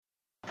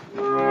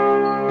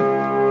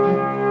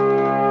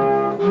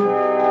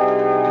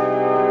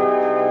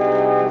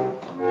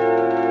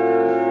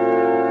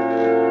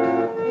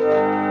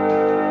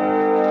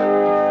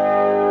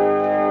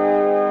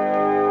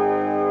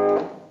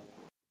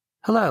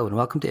Hello, and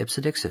welcome to Ipse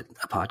Dixit,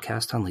 a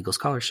podcast on legal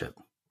scholarship.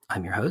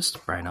 I'm your host,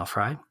 Brian L.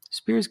 Fry,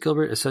 Spears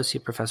Gilbert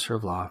Associate Professor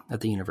of Law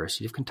at the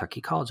University of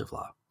Kentucky College of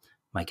Law.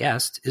 My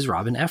guest is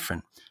Robin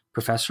Efron,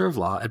 Professor of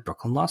Law at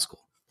Brooklyn Law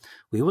School.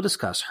 We will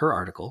discuss her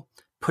article,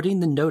 Putting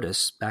the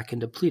Notice Back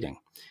into Pleading,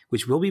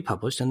 which will be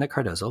published in the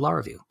Cardozo Law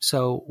Review.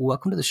 So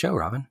welcome to the show,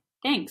 Robin.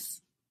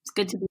 Thanks. It's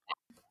good to be back.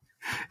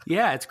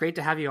 Yeah, it's great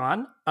to have you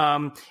on.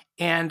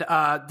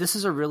 This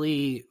is a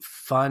really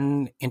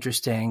fun,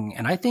 interesting,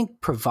 and I think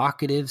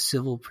provocative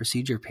civil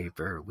procedure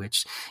paper,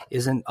 which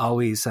isn't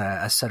always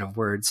a set of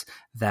words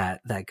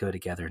that go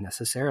together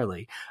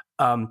necessarily.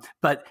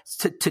 But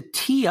to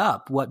tee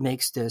up what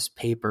makes this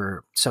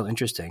paper so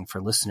interesting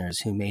for listeners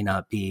who may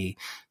not be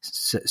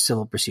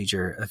civil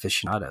procedure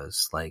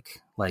aficionados like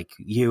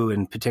you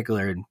in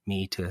particular, and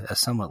me to a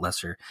somewhat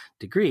lesser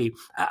degree,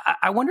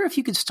 I wonder if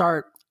you could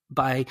start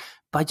by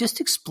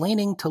just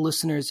explaining to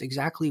listeners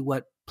exactly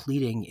what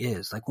pleading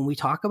is. Like when we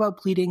talk about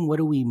pleading, what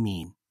do we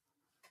mean?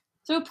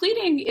 So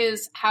pleading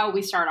is how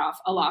we start off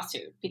a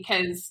lawsuit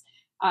because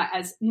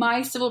as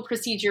my civil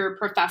procedure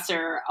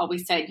professor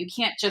always said, you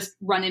can't just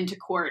run into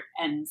court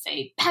and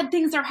say, bad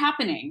things are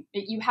happening.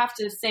 You have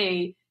to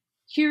say,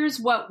 here's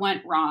what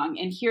went wrong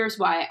and here's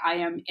why I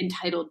am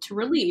entitled to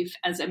relief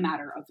as a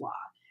matter of law.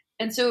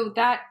 And so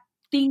that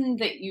thing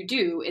that you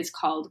do is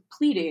called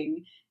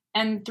pleading.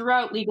 And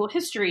throughout legal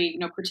history,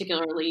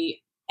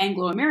 particularly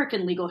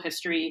Anglo-American legal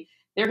history,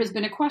 there has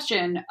been a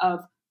question of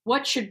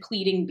what should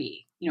pleading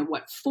be?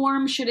 What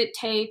form should it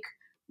take?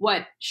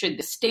 What should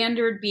the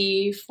standard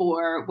be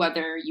for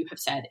whether you have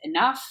said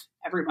enough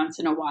every once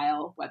in a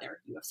while, whether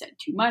you have said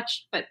too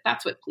much? But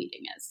that's what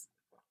pleading is.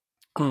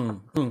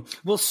 Mm-hmm.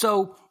 Well,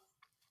 so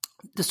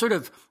the sort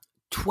of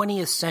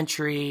 20th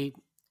century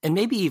and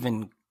maybe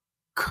even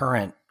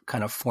current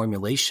kind of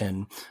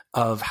formulation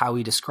of how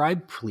we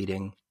describe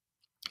pleading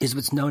is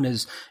what's known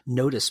as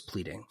notice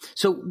pleading.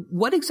 So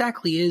what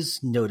exactly is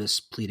notice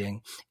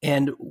pleading,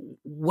 and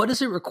what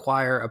does it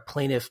require a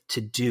plaintiff to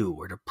do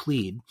or to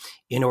plead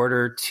in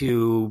order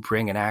to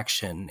bring an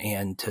action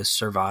and to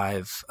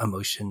survive a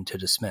motion to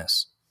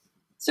dismiss?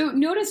 So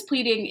notice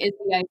pleading is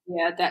the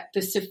idea that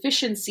the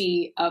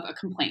sufficiency of a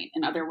complaint,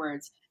 in other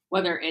words,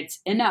 whether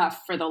it's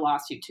enough for the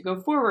lawsuit to go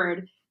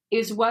forward,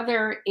 is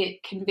whether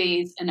it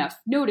conveys enough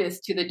notice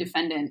to the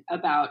defendant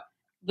about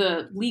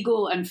the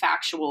legal and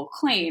factual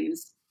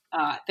claims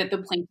that the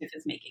plaintiff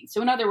is making.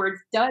 So in other words,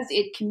 does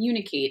it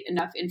communicate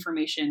enough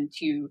information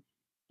to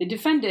the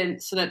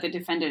defendant so that the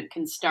defendant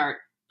can start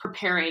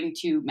preparing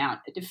to mount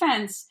a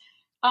defense?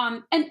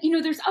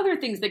 There's other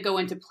things that go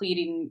into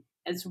pleading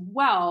as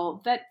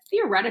well that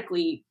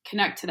theoretically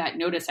connect to that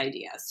notice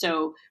idea.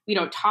 So we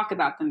don't talk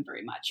about them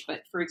very much.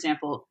 But for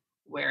example,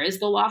 where is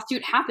the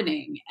lawsuit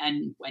happening?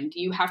 And when do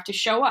you have to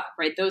show up,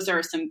 right? Those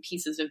are some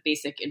pieces of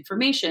basic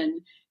information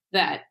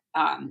that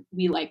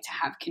we like to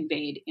have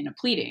conveyed in a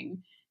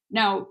pleading.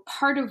 Now,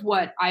 part of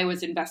what I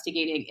was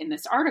investigating in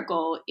this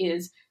article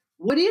is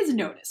what is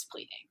notice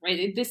pleading,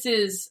 right? This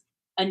is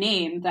a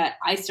name that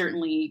I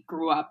certainly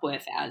grew up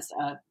with as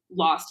a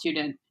law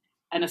student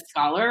and a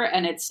scholar,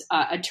 and it's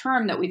a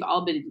term that we've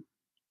all been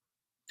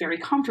very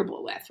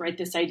comfortable with, right?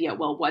 This idea,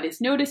 well, what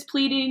is notice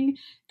pleading?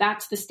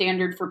 That's the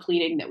standard for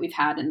pleading that we've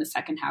had in the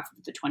second half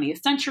of the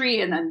 20th century.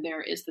 And then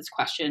there is this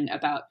question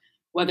about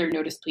whether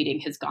notice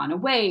pleading has gone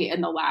away in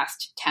the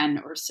last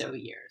 10 or so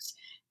years.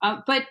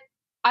 But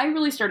I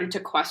really started to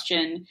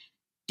question,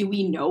 do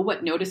we know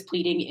what notice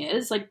pleading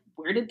is? Like,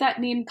 where did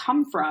that name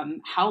come from?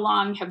 How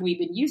long have we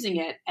been using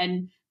it?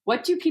 And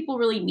what do people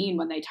really mean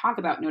when they talk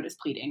about notice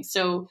pleading?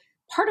 So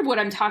part of what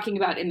I'm talking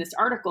about in this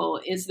article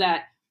is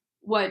that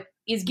what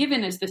is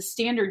given as the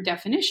standard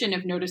definition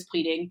of notice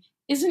pleading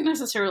isn't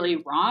necessarily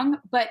wrong,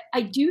 but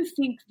I do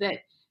think that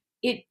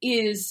it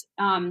is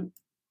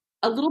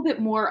a little bit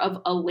more of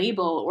a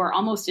label or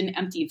almost an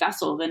empty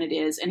vessel than it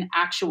is an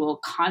actual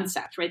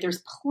concept, right?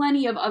 There's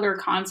plenty of other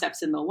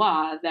concepts in the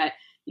law that,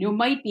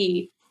 might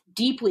be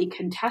deeply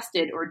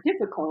contested or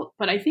difficult,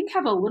 but I think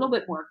have a little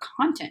bit more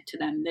content to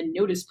them than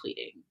notice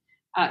pleading.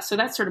 So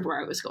that's sort of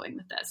where I was going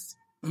with this.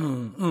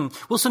 Mm-hmm.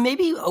 Well, so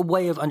maybe a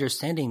way of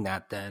understanding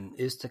that then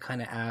is to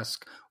kind of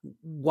ask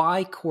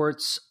why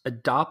courts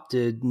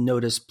adopted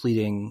notice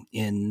pleading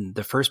in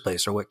the first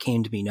place, or what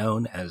came to be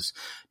known as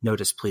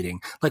notice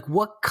pleading. Like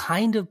what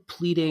kind of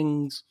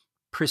pleadings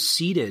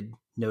preceded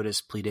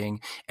notice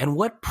pleading, and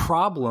what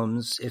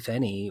problems, if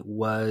any,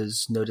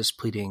 was notice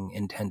pleading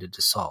intended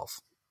to solve?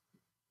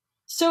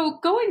 So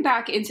going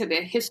back into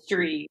the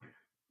history,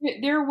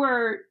 there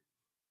were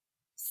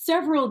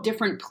several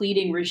different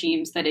pleading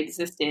regimes that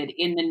existed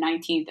in the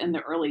 19th and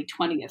the early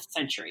 20th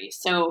century.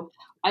 So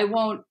I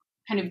won't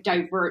kind of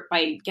divert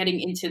by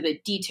getting into the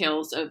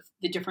details of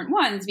the different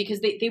ones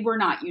because they were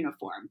not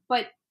uniform.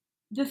 But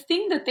the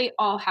thing that they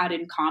all had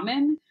in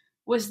common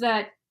was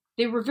that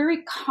they were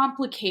very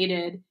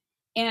complicated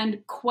and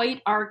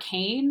quite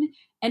arcane.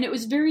 And it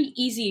was very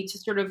easy to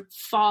sort of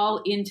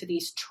fall into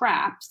these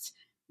traps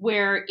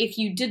where if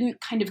you didn't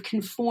kind of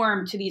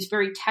conform to these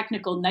very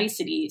technical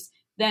niceties,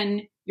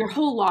 then your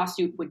whole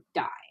lawsuit would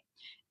die.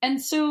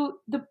 And so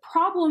the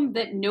problem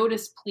that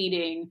notice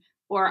pleading,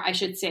 or I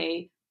should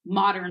say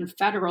modern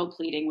federal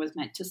pleading, was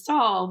meant to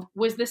solve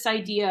was this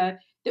idea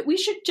that we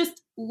should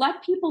just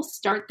let people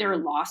start their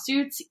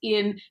lawsuits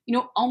in,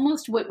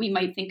 almost what we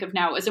might think of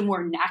now as a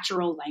more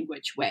natural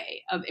language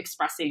way of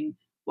expressing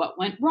what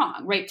went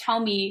wrong, right? Tell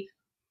me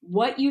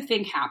what you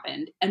think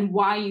happened and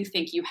why you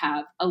think you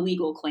have a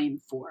legal claim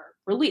for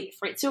relief,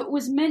 right? So it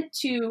was meant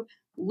to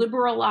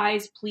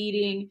liberalize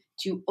pleading,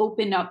 to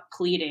open up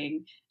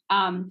pleading.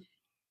 And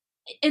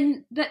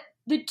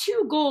the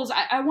two goals,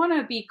 I want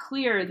to be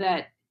clear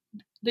that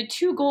the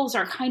two goals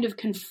are kind of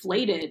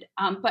conflated,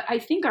 but I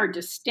think are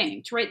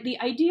distinct, right? The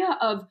idea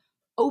of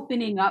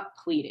opening up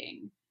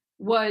pleading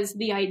was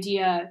the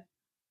idea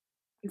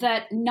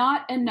that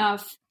not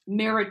enough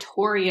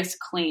meritorious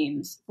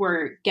claims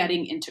were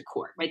getting into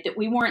court, right? That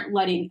we weren't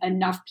letting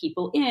enough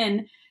people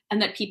in,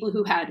 and that people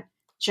who had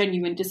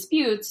genuine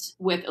disputes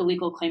with a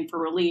legal claim for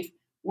relief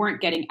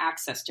weren't getting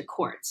access to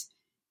courts.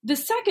 The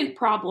second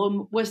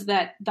problem was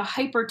that the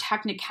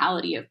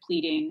hyper-technicality of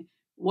pleading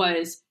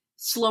was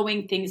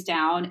slowing things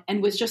down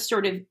and was just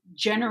sort of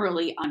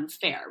generally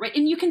unfair, right?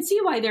 And you can see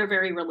why they're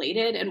very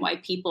related and why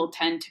people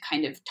tend to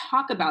kind of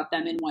talk about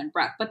them in one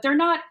breath, but they're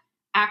not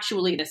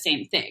actually the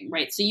same thing,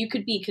 right? So you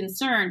could be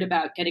concerned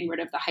about getting rid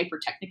of the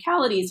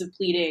hyper-technicalities of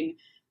pleading,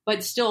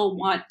 but still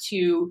want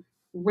to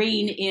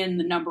rein in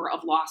the number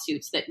of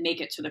lawsuits that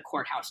make it to the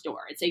courthouse door.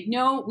 It's like,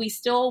 no, we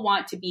still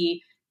want to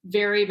be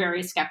very,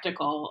 very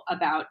skeptical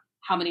about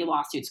how many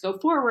lawsuits go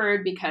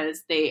forward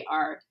because they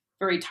are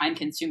very time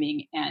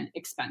consuming and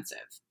expensive.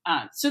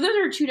 So those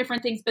are two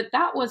different things, but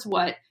that was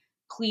what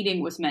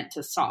pleading was meant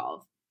to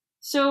solve.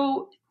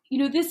 So,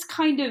 this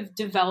kind of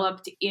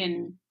developed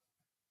in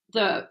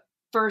the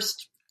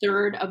first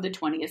third of the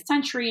 20th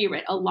century,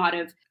 right? A lot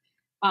of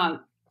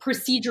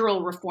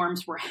procedural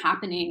reforms were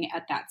happening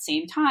at that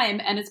same time.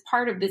 And it's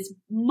part of this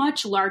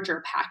much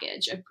larger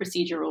package of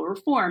procedural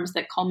reforms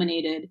that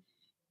culminated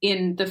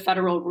in the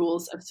Federal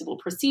Rules of Civil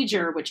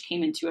Procedure, which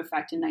came into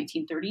effect in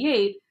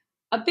 1938.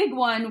 A big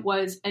one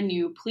was a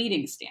new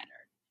pleading standard.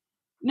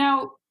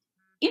 Now,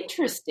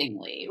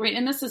 interestingly, right,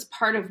 and this is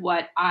part of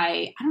what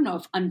I don't know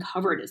if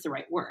uncovered is the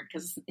right word,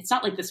 because it's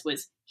not like this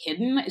was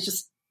hidden. It's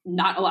just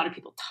not a lot of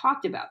people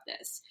talked about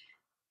this.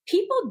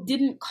 People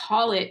didn't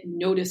call it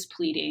notice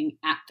pleading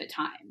at the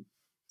time.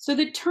 So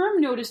the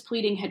term notice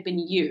pleading had been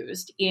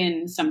used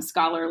in some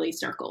scholarly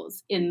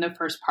circles in the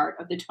first part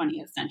of the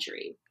 20th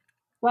century.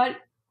 But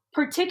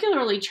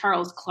particularly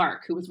Charles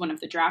Clark, who was one of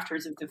the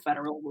drafters of the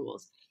federal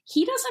rules,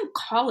 he doesn't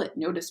call it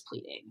notice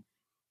pleading.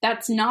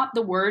 That's not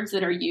the words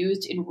that are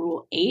used in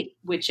Rule 8,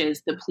 which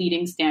is the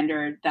pleading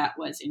standard that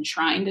was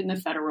enshrined in the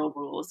federal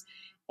rules.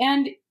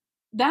 And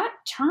that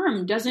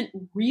term doesn't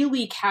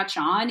really catch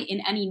on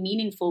in any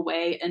meaningful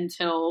way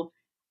until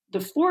the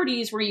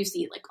 40s, where you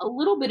see like a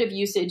little bit of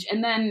usage.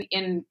 And then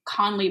in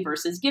Conley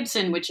versus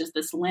Gibson, which is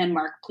this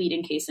landmark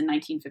pleading case in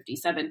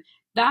 1957,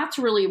 that's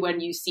really when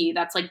you see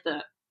that's like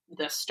the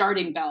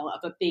starting bell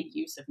of a big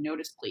use of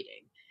notice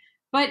pleading.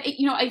 But,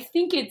 I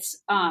think it's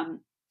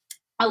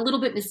a little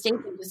bit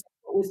mistaken to say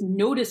what was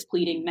notice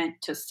pleading meant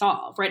to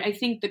solve, right? I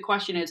think the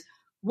question is,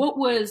 what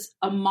was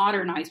a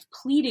modernized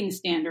pleading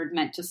standard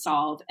meant to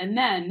solve? And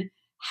then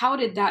how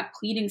did that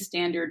pleading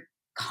standard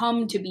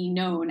come to be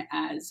known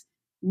as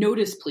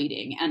notice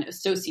pleading and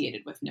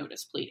associated with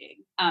notice pleading?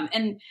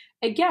 And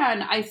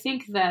again, I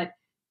think that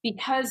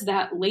because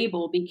that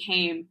label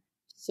became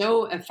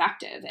so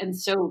effective and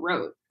so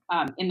rote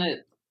in the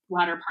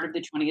latter part of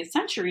the 20th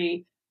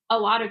century, a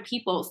lot of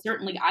people,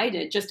 certainly I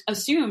did, just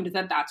assumed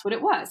that that's what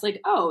it was.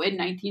 Like, oh, in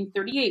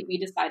 1938, we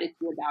decided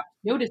to adopt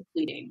notice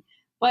pleading.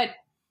 But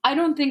I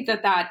don't think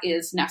that that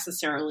is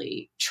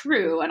necessarily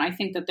true. And I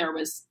think that there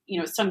was,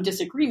 some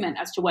disagreement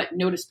as to what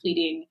notice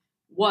pleading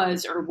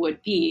was or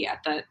would be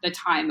at the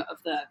time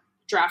of the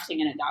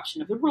drafting and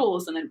adoption of the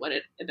rules, and then what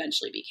it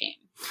eventually became.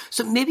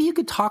 So maybe you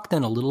could talk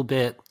then a little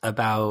bit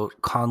about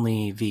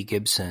Conley v.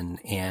 Gibson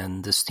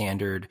and the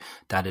standard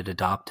that it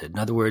adopted. In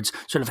other words,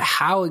 sort of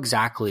how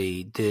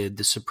exactly did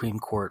the Supreme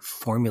Court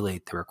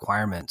formulate the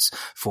requirements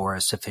for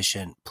a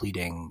sufficient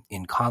pleading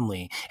in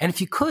Conley? And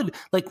if you could,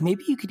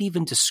 maybe you could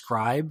even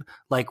describe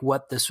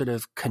what the sort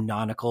of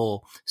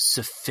canonical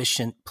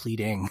sufficient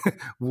pleading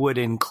would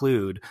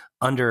include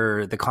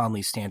under the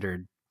Conley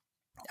standard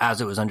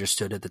as it was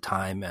understood at the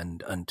time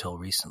and until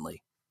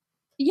recently.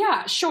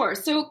 Yeah, sure.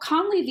 So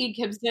Conley v.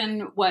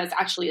 Gibson was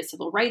actually a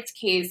civil rights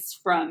case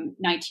from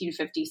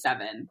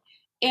 1957.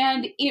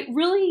 And it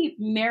really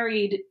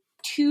married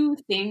two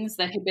things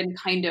that had been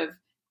kind of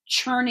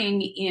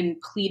churning in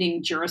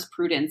pleading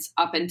jurisprudence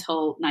up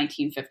until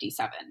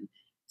 1957.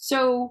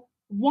 So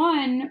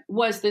one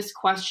was this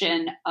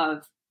question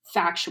of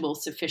factual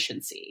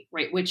sufficiency,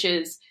 right? Which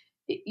is,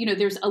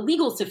 there's a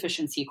legal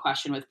sufficiency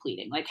question with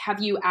pleading. Like,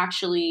 have you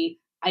actually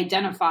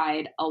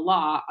identified a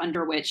law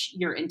under which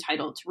you're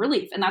entitled to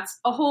relief? And that's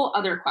a whole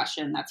other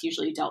question that's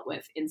usually dealt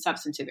with in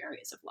substantive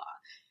areas of law.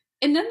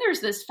 And then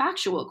there's this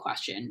factual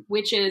question,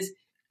 which is,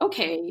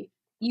 okay,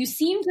 you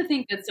seem to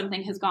think that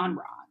something has gone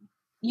wrong.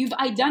 you've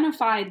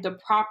identified the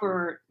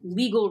proper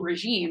legal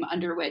regime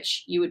under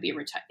which you would be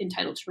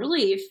entitled to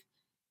relief.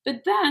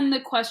 But then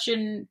the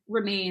question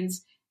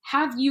remains,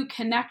 have you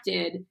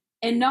connected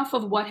enough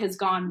of what has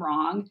gone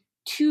wrong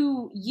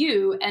to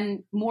you,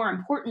 and more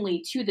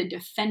importantly, to the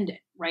defendant,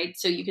 right?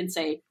 So you can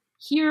say,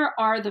 here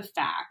are the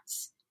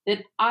facts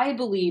that I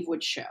believe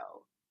would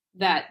show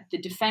that the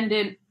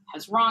defendant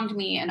has wronged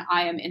me and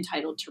I am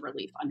entitled to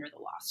relief under the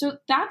law. So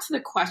that's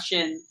the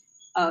question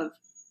of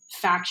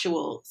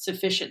factual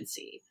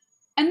sufficiency.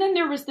 And then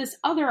there was this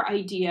other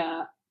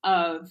idea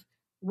of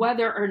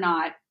whether or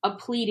not a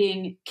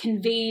pleading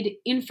conveyed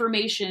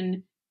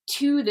information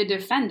to the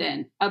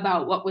defendant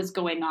about what was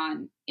going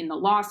on in the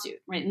lawsuit,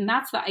 right? And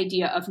that's the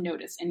idea of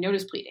notice and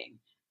notice pleading.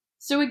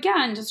 So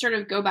again, to sort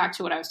of go back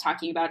to what I was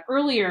talking about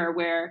earlier,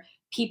 where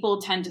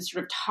people tend to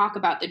sort of talk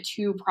about the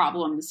two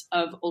problems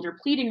of older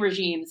pleading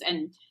regimes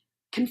and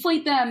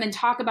conflate them and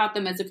talk about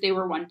them as if they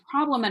were one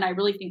problem. And I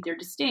really think they're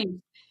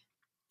distinct.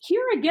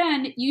 Here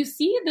again, you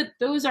see that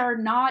those are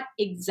not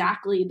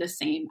exactly the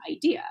same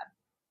idea.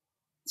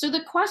 So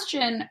the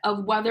question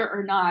of whether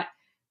or not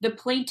the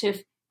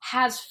plaintiff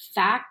has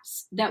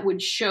facts that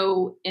would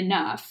show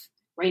enough,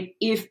 right,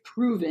 if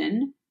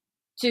proven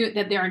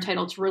that they're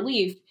entitled to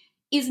relief,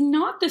 is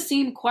not the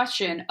same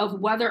question of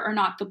whether or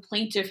not the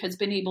plaintiff has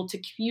been able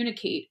to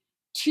communicate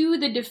to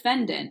the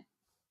defendant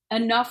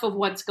enough of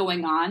what's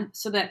going on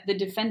so that the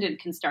defendant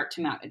can start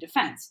to mount a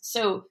defense.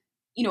 So,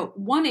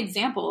 one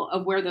example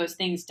of where those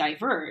things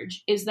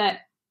diverge is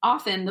that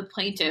often the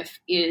plaintiff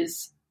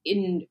is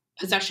in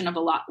possession of a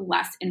lot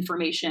less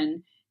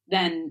information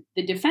than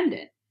the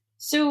defendant.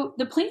 So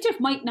the plaintiff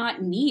might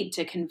not need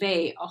to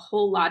convey a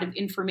whole lot of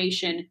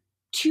information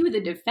to the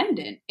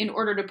defendant in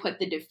order to put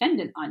the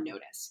defendant on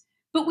notice.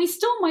 But we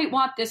still might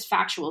want this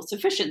factual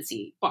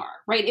sufficiency bar,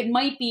 right? It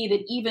might be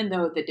that even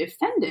though the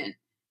defendant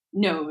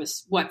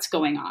knows what's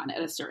going on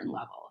at a certain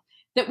level,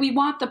 that we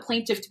want the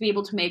plaintiff to be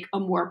able to make a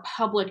more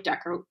public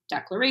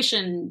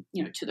declaration,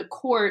 to the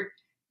court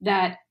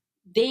that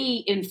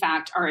they, in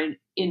fact, are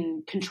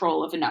in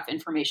control of enough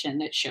information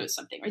that shows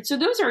something, right? So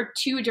those are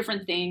two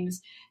different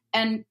things.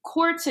 And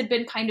courts had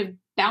been kind of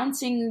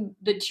bouncing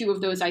the two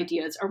of those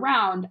ideas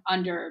around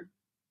under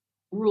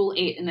Rule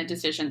 8 in the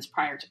decisions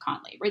prior to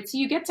Conley, right? So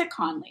you get to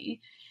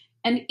Conley,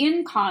 and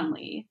in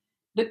Conley,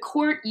 the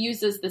court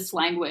uses this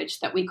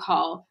language that we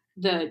call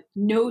the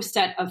no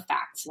set of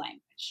facts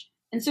language.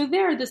 And so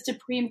there, the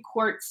Supreme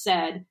Court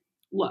said,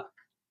 look,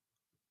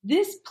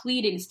 this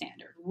pleading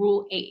standard,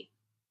 Rule 8,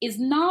 is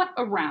not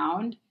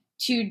around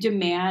to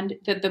demand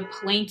that the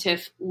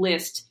plaintiff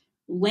list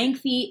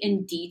lengthy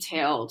and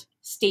detailed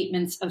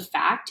statements of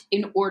fact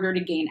in order to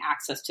gain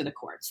access to the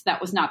courts.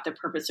 That was not the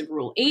purpose of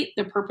Rule 8.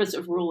 The purpose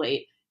of Rule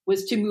 8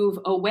 was to move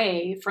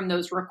away from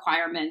those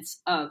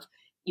requirements of,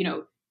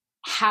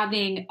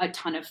 having a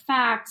ton of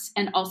facts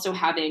and also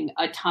having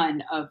a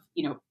ton of,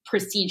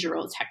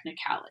 procedural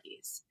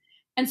technicalities.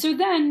 And so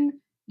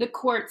then the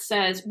court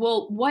says,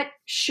 well, what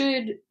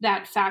should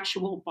that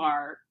factual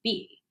bar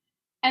be?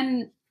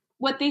 And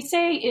what they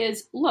say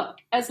is, look,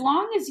 as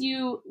long as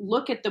you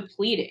look at the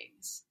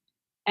pleadings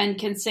and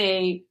can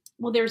say,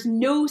 well, there's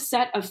no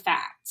set of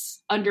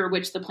facts under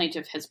which the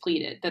plaintiff has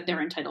pleaded that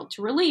they're entitled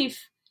to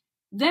relief,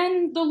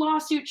 then the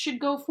lawsuit should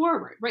go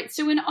forward, right?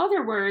 So in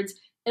other words,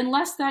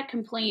 unless that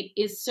complaint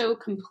is so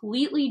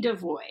completely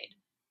devoid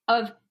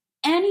of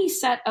any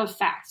set of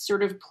facts,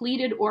 sort of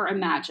pleaded or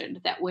imagined,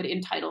 that would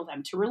entitle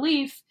them to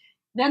relief,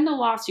 then the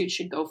lawsuit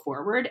should go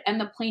forward, and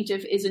the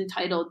plaintiff is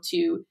entitled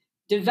to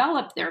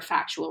develop their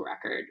factual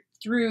record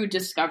through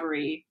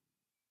discovery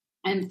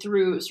and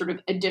through sort of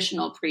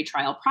additional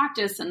pretrial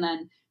practice, and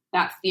then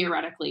that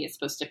theoretically is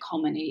supposed to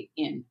culminate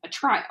in a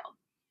trial.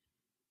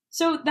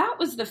 So that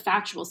was the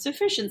factual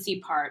sufficiency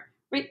part,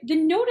 right? The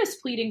notice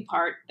pleading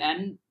part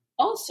then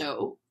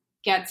also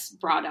gets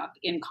brought up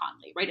in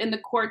Conley, right? And the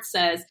court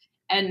says,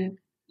 and,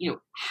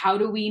 how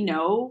do we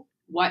know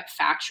what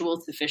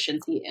factual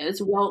sufficiency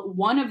is? Well,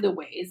 one of the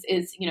ways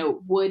is,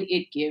 would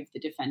it give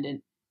the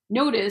defendant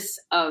notice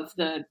of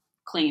the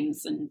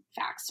claims and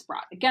facts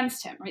brought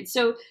against him, right?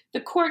 So the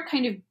court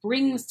kind of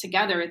brings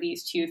together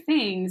these two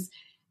things.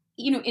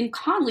 In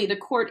Conley, the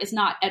court is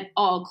not at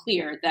all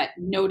clear that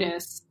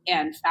notice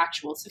and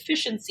factual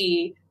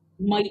sufficiency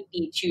might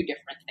be two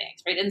different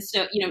things, right? And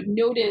so,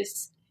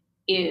 notice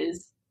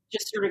is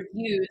just sort of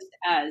used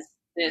as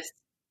this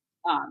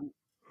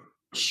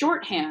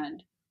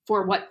shorthand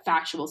for what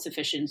factual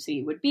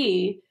sufficiency would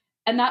be.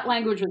 And that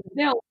language was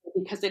available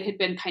because it had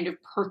been kind of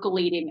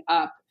percolating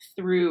up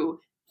through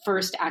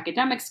first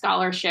academic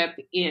scholarship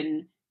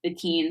in the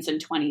teens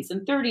and 20s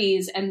and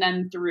 30s, and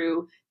then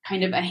through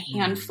kind of a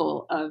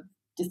handful of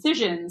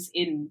decisions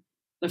in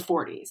the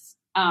 40s.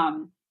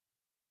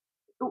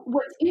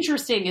 What's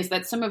interesting is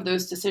that some of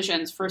those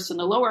decisions, first in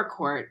the lower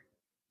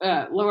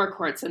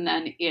courts, and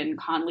then in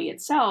Conley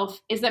itself,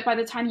 is that by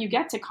the time you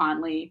get to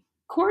Conley,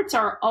 courts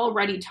are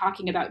already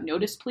talking about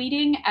notice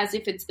pleading as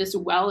if it's this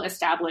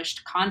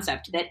well-established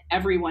concept that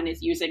everyone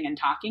is using and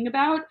talking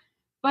about.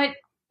 But,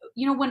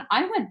 when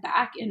I went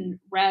back and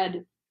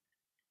read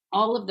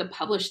all of the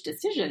published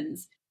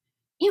decisions,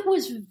 it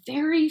was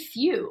very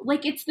few.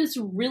 Like, it's this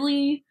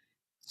really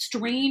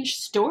strange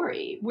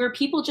story where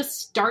people just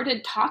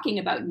started talking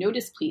about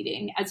notice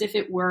pleading as if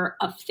it were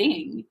a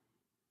thing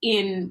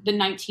in the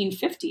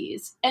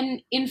 1950s.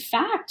 And in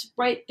fact,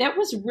 right, that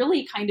was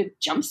really kind of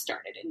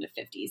jump-started in the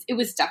 50s. It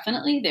was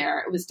definitely there.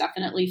 It was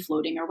definitely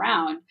floating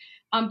around.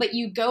 But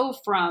you go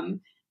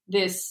from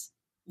this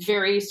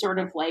very sort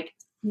of like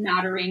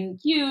smattering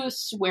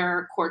use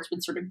where courts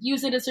would sort of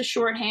use it as a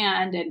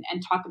shorthand and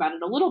talk about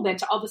it a little bit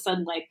to all of a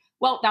sudden like,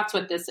 well, that's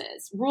what this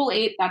is. Rule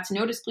 8, that's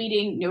notice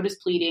pleading. Notice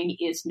pleading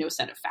is no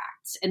set of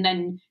facts. And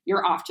then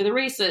you're off to the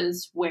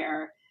races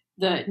where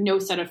the no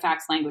set of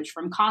facts language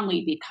from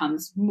Conley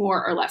becomes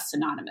more or less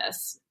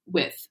synonymous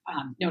with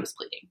notice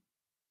pleading.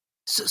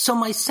 So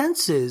my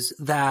sense is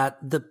that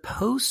the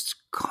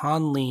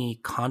post-Conley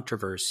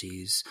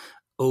controversies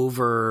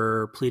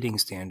over pleading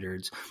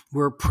standards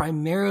were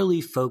primarily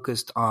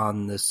focused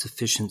on the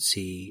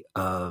sufficiency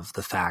of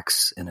the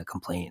facts in a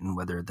complaint and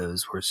whether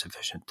those were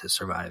sufficient to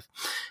survive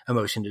a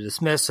motion to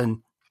dismiss. And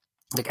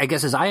like, I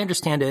guess as I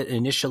understand it,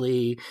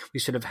 initially we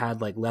sort of had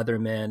like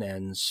Leatherman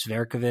and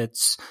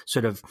Sverkovitz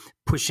sort of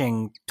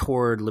pushing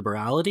toward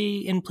liberality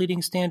in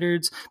pleading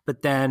standards.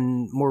 But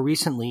then more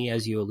recently,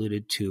 as you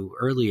alluded to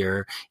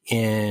earlier,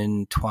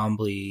 in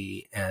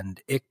Twombly and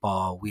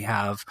Iqbal, we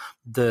have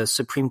the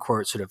Supreme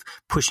Court sort of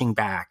pushing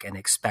back and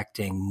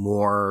expecting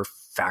more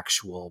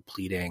factual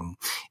pleading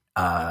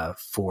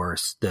for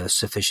the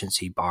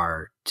sufficiency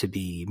bar to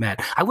be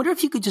met. I wonder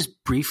if you could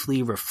just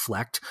briefly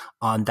reflect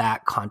on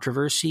that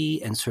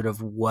controversy and sort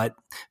of what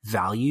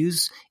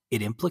values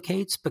it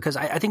implicates, because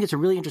I think it's a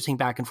really interesting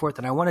back and forth,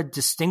 and I want to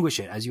distinguish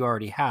it, as you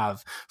already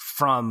have,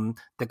 from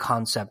the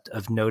concept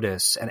of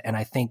notice. And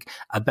I think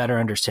a better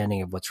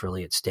understanding of what's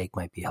really at stake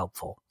might be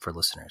helpful for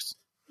listeners.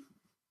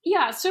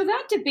 Yeah, so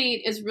that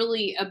debate is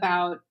really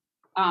about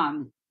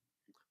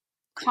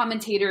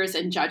commentators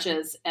and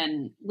judges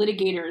and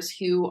litigators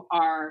who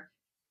are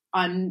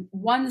on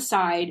one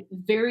side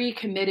very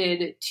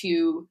committed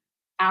to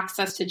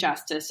access to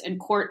justice and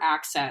court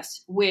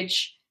access,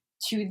 which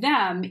to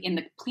them in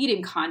the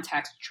pleading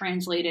context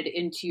translated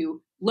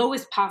into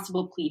lowest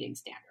possible pleading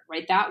standard,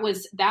 right? That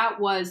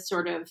was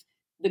sort of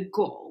the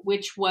goal,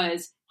 which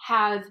was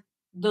have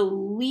the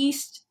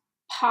least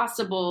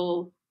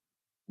possible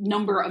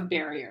number of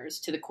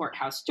barriers to the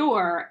courthouse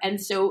door. And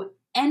so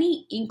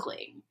any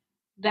inkling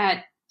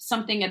that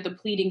something at the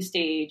pleading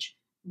stage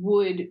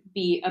would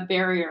be a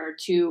barrier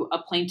to a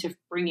plaintiff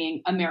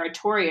bringing a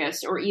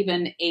meritorious or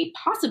even a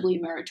possibly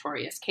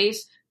meritorious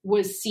case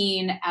was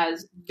seen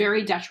as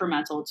very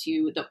detrimental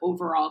to the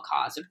overall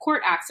cause of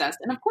court access.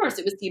 And of course,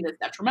 it was seen as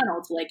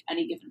detrimental to like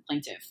any given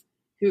plaintiff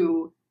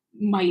who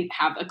might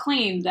have a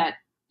claim that,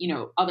 you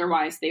know,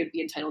 otherwise they would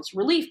be entitled to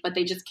relief, but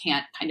they just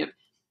can't kind of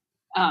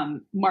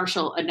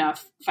marshal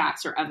enough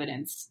facts or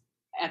evidence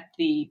at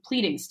the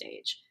pleading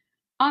stage.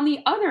 On the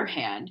other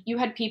hand, you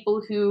had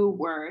people who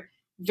were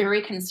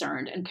very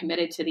concerned and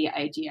committed to the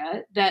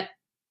idea that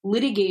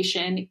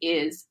litigation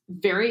is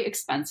very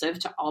expensive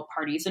to all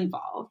parties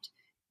involved,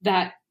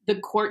 that the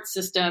court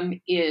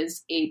system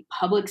is a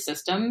public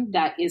system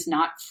that is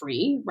not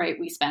free, right?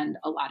 We spend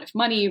a lot of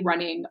money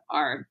running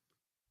our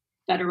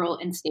federal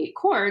and state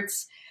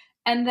courts,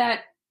 and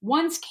that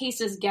once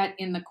cases get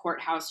in the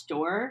courthouse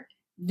door,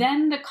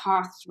 then the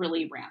costs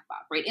really ramp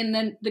up, right? And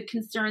then the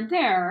concern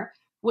there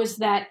was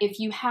that if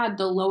you had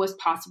the lowest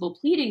possible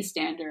pleading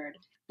standard,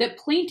 that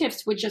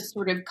plaintiffs would just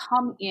sort of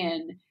come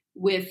in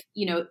with,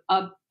 you know,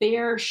 a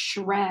bare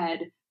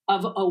shred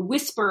of a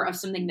whisper of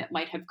something that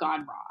might have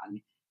gone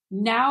wrong.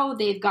 Now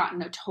they've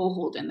gotten a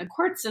toehold in the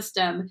court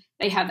system.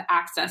 They have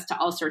access to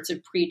all sorts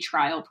of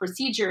pretrial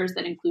procedures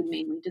that include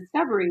mainly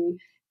discovery.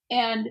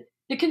 And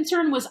the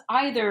concern was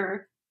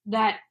either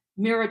that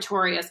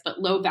meritorious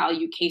but low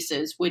value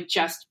cases would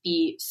just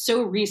be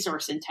so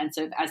resource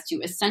intensive as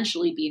to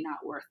essentially be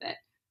not worth it.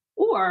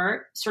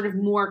 Or sort of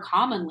more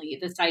commonly,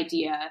 this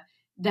idea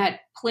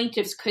that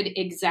plaintiffs could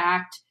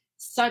exact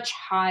such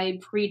high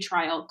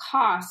pretrial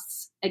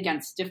costs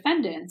against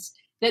defendants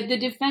that the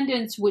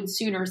defendants would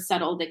sooner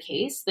settle the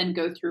case than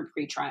go through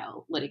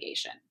pretrial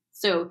litigation.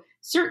 So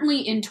certainly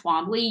in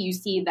Twombly, you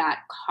see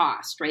that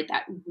cost, right?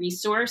 That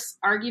resource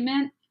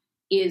argument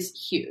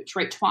is huge,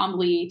 right?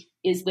 Twombly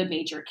is the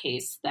major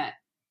case that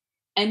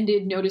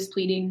ended notice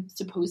pleading,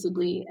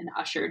 supposedly, and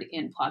ushered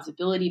in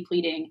plausibility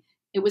pleading.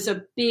 It was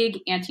a big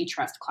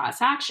antitrust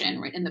class action,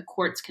 right? And the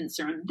court's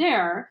concern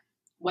there,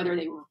 whether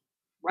they were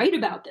right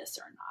about this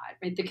or not,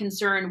 right? The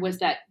concern was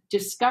that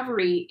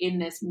discovery in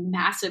this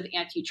massive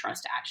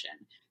antitrust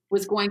action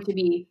was going to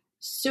be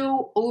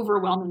so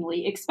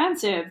overwhelmingly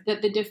expensive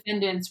that the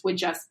defendants would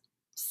just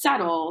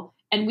settle,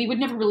 and we would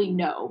never really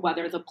know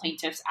whether the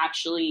plaintiffs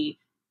actually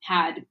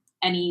had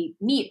any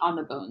meat on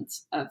the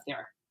bones of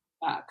their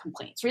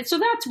complaints, right? So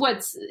that's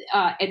what's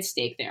at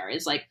stake there,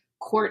 is like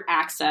court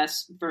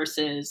access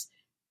versus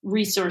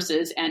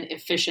resources and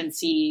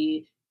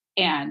efficiency,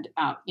 and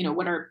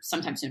what are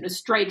sometimes known as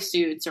strike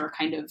suits, or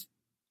kind of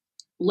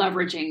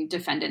leveraging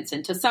defendants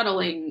into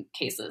settling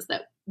cases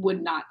that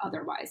would not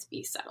otherwise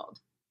be settled.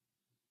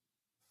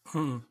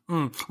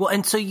 Well,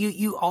 and so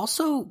you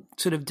also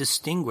sort of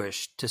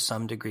distinguish to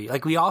some degree,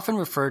 like we often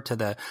refer to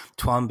the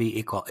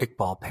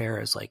Twombly-Iqbal pair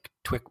as like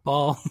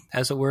Twickball,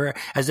 as it were,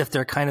 as if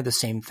they're kind of the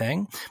same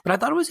thing. But I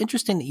thought it was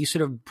interesting that you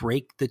sort of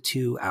break the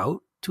two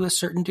out to a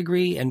certain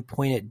degree and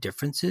point at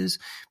differences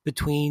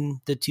between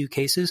the two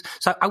cases.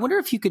 So I wonder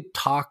if you could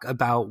talk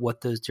about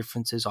what those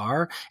differences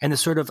are and the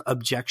sort of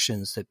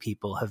objections that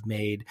people have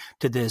made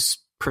to this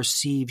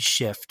perceived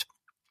shift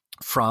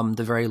from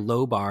the very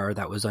low bar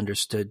that was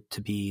understood to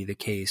be the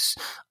case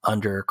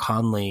under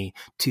Conley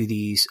to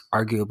these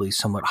arguably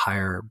somewhat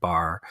higher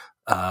bar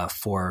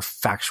for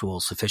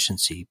factual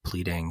sufficiency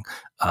pleading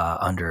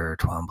under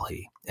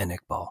Twombly and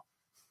Iqbal.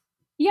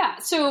 Yeah.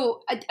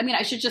 So, I mean,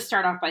 I should just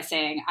start off by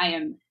saying I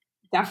am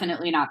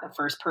definitely not the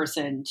first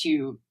person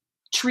to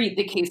treat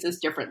the cases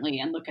differently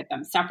and look at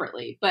them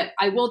separately. But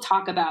I will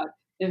talk about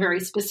the very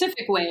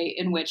specific way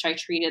in which I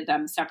treated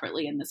them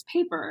separately in this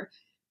paper,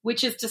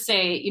 which is to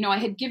say, you know, I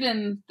had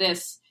given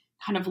this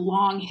kind of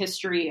long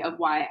history of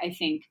why I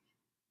think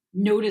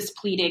notice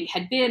pleading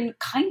had been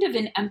kind of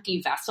an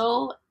empty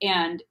vessel,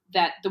 and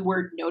that the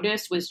word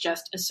notice was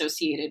just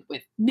associated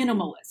with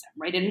minimalism,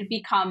 right? It had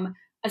become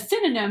a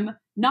synonym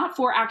not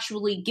for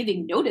actually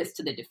giving notice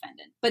to the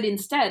defendant, but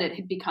instead it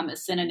had become a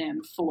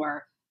synonym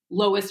for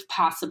lowest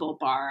possible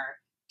bar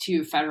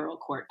to federal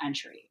court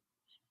entry.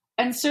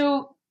 And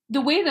so the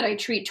way that I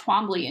treat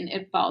Twombly and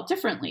Iqbal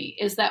differently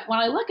is that when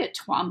I look at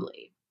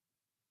Twombly,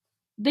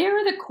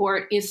 there the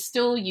court is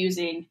still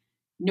using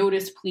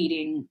notice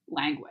pleading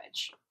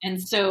language.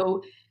 And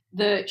so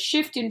the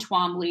shift in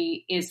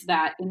Twombly is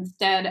that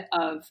instead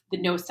of the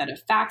no set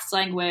of facts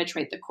language,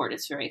 right, the court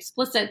is very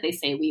explicit. They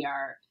say we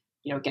are,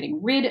 you know,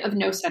 getting rid of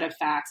no set of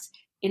facts.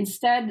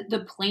 Instead,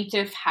 the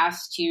plaintiff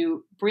has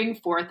to bring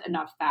forth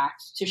enough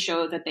facts to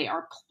show that they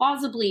are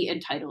plausibly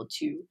entitled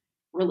to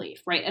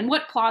relief, right? And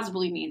what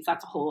plausibly means,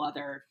 that's a whole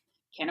other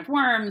can of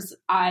worms.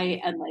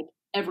 I and like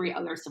every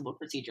other civil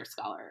procedure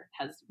scholar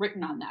has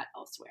written on that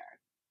elsewhere.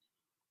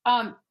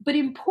 But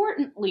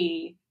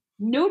importantly,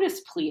 notice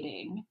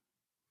pleading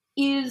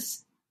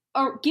gives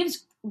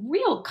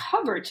real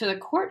cover to the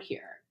court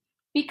here,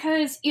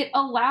 because it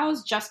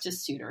allows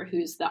Justice Souter,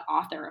 who's the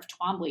author of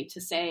Twombly,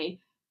 to say,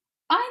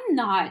 I'm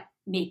not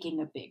making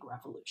a big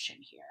revolution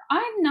here.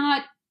 I'm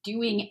not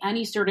doing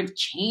any sort of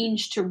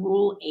change to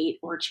Rule 8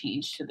 or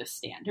change to the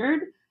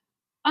standard.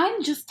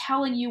 I'm just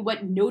telling you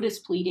what notice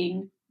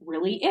pleading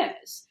really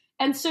is.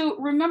 And so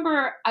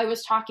remember, I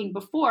was talking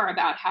before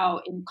about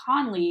how in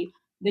Conley,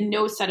 the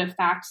no set of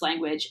facts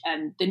language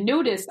and the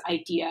notice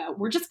idea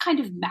were just kind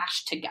of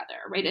mashed together,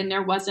 right? And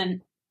there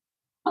wasn't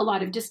a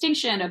lot of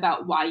distinction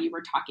about why you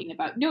were talking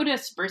about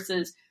notice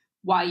versus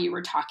why you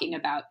were talking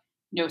about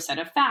no set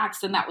of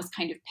facts. And that was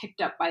kind of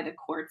picked up by the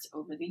courts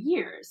over the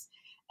years.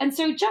 And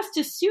so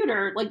Justice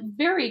Souter, like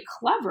very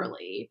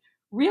cleverly,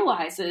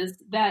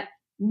 realizes that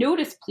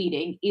notice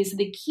pleading is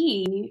the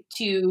key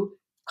to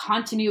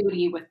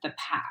continuity with the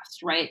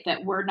past, right?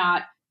 That we're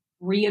not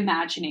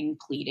reimagining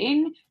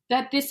pleading,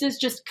 that this is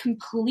just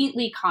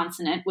completely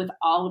consonant with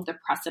all of the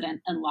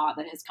precedent and law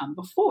that has come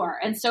before.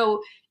 And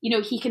so, you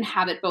know, he can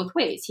have it both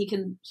ways. He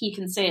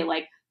can say,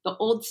 like, the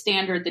old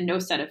standard, the no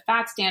set of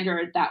facts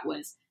standard, that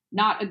was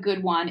not a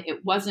good one.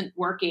 It wasn't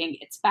working.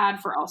 It's bad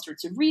for all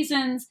sorts of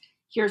reasons.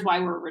 Here's why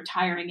we're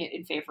retiring it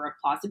in favor of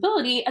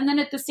plausibility. And then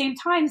at the same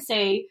time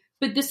say,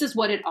 but this is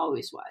what it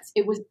always was.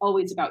 It was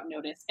always about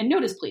notice and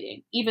notice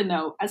pleading, even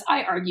though, as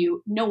I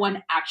argue, no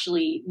one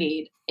actually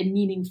made a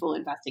meaningful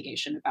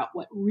investigation about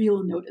what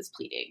real notice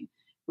pleading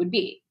would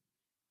be.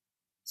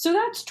 So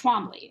that's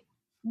Twombly.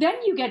 Then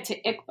you get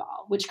to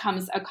Iqbal, which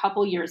comes a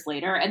couple years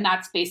later, and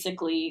that's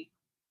basically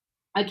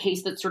a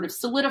case that sort of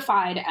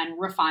solidified and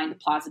refined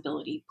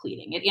plausibility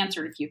pleading. It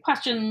answered a few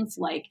questions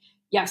like,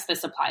 yes,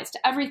 this applies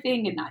to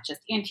everything and not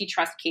just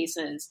antitrust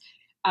cases.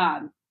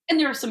 And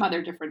there are some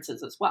other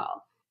differences as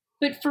well.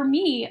 But for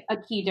me, a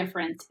key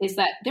difference is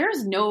that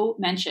there's no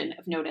mention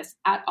of notice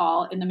at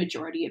all in the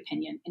majority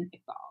opinion in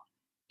Iqbal.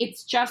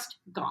 It's just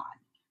gone,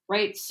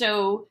 right?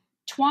 So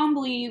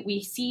Twombly,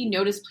 we see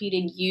notice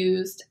pleading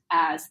used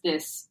as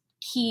this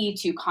key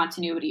to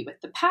continuity with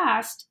the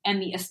past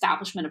and the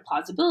establishment of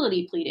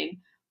plausibility pleading.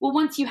 Well,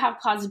 once you have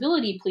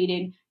plausibility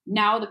pleading,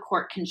 now the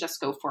court can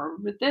just go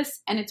forward with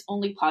this, and it's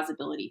only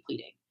plausibility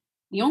pleading.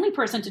 The only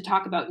person to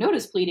talk about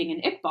notice pleading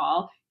in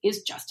Iqbal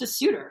is Justice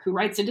Souter, who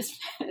writes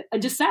a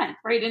dissent,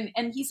 right?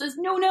 And he says,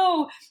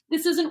 no,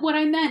 this isn't what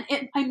I meant.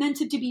 I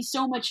meant it to be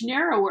so much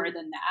narrower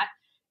than that.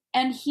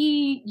 And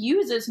he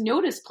uses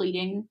notice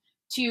pleading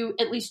to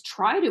at least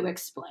try to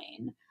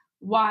explain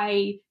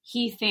why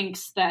he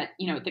thinks that,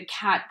 you know, the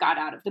cat got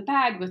out of the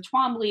bag with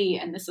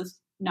Twombly, and this is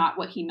not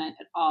what he meant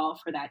at all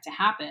for that to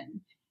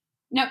happen.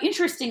 Now,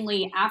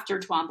 interestingly, after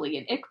Twombly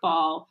and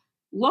Iqbal,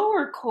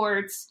 lower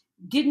courts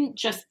didn't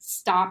just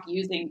stop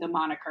using the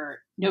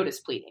moniker notice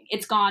pleading.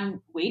 It's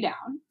gone way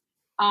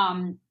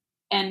down.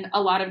 And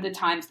a lot of the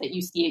times that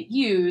you see it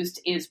used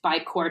is by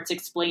courts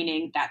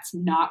explaining that's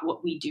not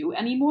what we do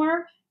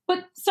anymore.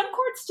 But some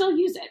courts still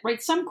use it,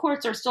 right? Some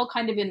courts are still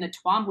kind of in the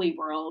Twombly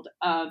world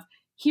of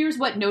here's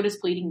what notice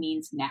pleading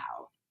means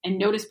now. And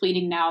notice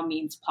pleading now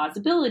means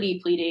plausibility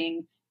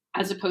pleading,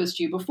 as opposed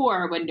to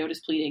before when notice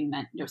pleading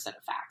meant no set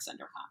of facts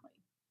under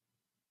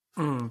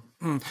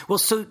Conley. Well,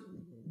 so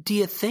do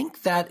you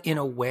think that in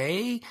a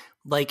way,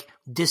 like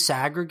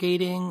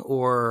disaggregating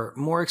or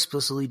more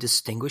explicitly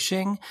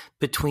distinguishing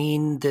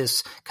between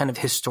this kind of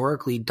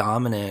historically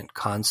dominant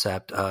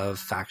concept of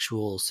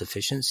factual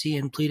sufficiency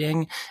in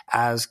pleading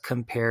as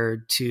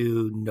compared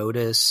to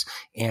notice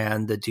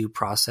and the due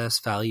process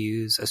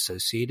values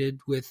associated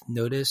with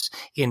notice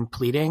in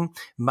pleading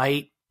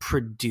might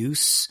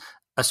produce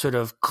a sort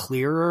of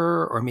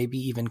clearer or maybe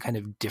even kind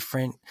of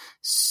different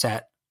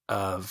set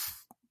of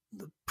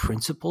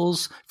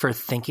principles for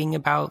thinking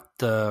about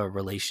the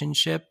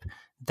relationship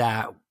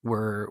that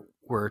we're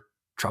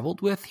troubled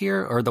with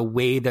here, or the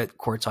way that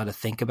courts ought to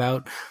think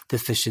about the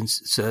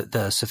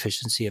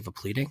sufficiency of a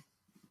pleading?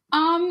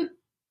 I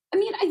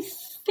mean, I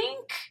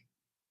think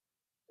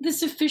the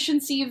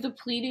sufficiency of the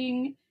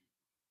pleading,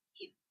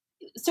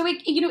 so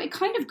it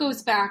kind of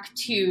goes back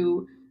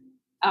to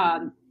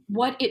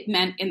what it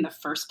meant in the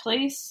first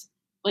place,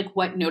 like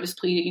what notice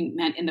pleading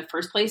meant in the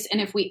first place,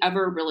 and if we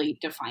ever really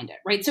defined it,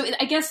 right? So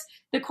I guess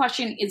the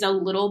question is a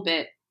little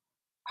bit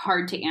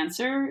hard to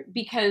answer,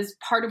 because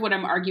part of what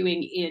I'm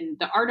arguing in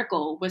the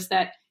article was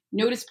that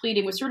notice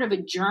pleading was sort of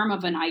a germ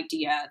of an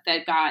idea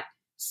that got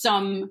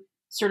some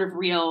sort of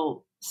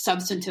real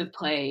substantive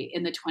play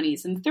in the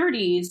 20s and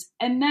 30s,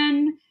 and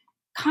then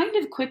kind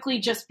of quickly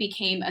just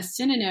became a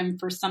synonym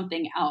for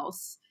something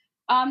else.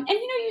 And,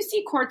 you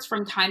see courts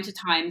from time to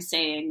time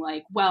saying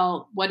like,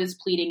 well, what is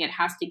pleading? It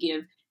has to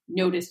give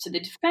notice to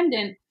the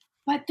defendant.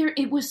 But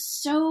it was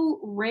so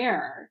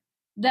rare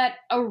that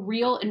a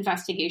real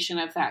investigation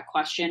of that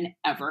question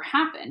ever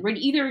happened, right?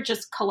 Either it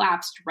just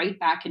collapsed right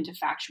back into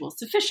factual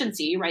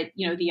sufficiency, right?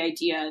 The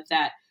idea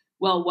that,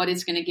 well, what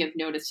is going to give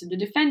notice to the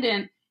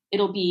defendant?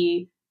 It'll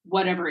be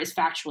whatever is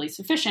factually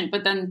sufficient,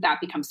 but then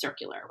that becomes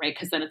circular, right?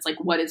 Because then it's like,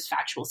 what is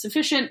factual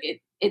sufficient?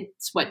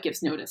 It's what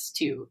gives notice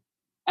to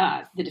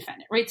the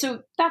defendant, right?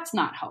 So that's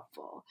not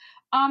helpful.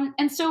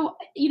 And so,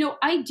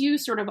 I do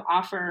sort of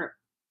offer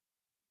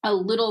a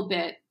little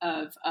bit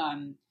of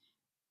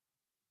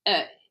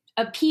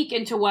a peek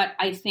into what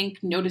I think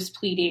notice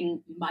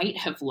pleading might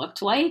have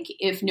looked like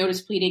if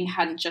notice pleading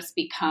hadn't just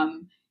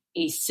become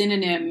a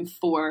synonym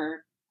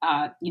for,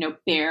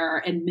 bare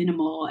and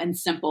minimal and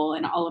simple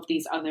and all of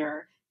these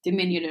other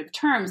diminutive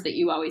terms that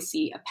you always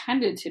see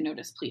appended to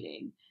notice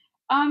pleading.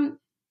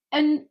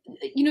 And,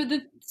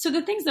 so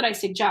the things that I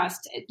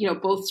suggest,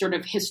 both sort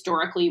of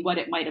historically what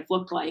it might have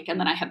looked like, and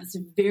then I have this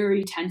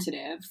very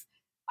tentative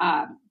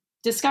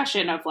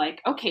discussion of like,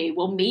 okay,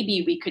 well,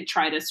 maybe we could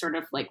try to sort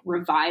of like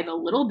revive a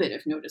little bit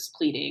of notice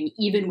pleading,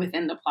 even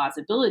within the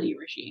plausibility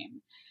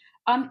regime,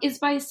 is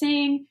by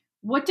saying,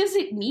 what does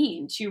it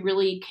mean to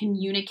really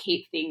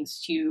communicate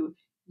things to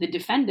the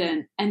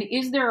defendant? And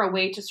is there a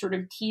way to sort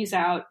of tease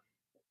out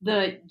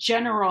the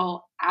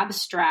general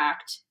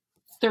abstract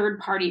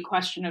third-party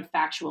question of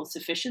factual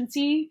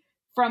sufficiency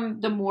from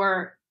the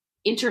more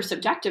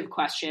intersubjective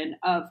question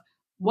of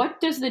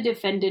what does the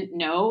defendant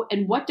know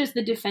and what does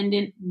the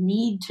defendant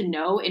need to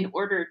know in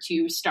order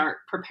to start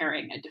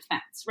preparing a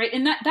defense, right?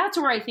 And that's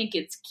where I think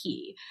it's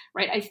key,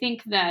 right? I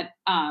think that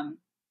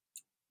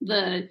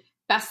the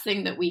best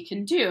thing that we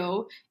can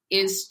do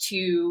is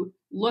to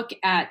look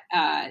at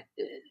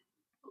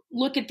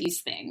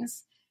these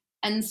things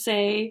and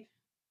say,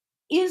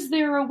 is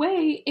there a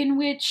way in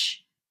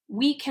which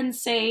we can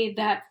say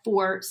that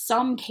for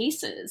some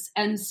cases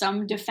and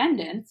some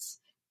defendants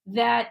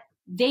that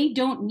they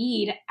don't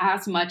need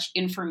as much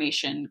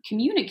information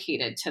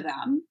communicated to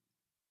them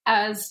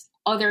as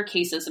other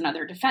cases and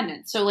other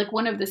defendants. So like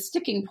one of the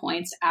sticking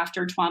points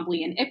after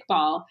Twombly and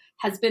Iqbal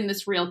has been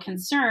this real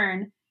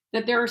concern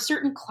that there are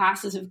certain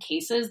classes of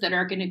cases that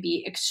are going to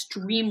be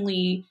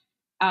extremely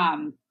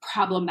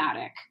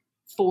problematic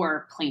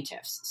for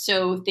plaintiffs.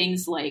 So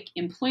things like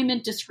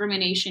employment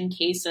discrimination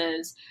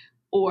cases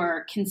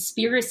or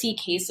conspiracy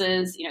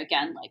cases,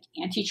 again, like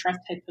antitrust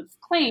type of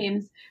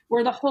claims,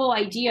 where the whole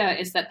idea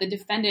is that the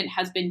defendant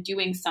has been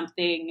doing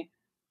something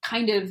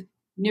kind of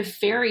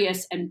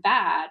nefarious and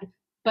bad,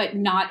 but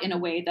not in a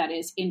way that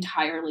is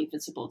entirely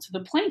visible to the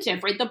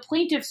plaintiff, right? The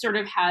plaintiff sort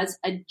of has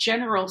a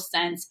general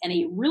sense and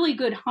a really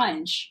good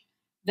hunch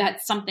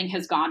that something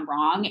has gone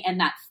wrong, and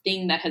that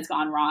thing that has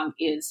gone wrong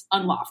is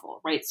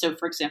unlawful, right? So,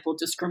 for example,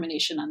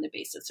 discrimination on the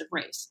basis of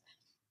race.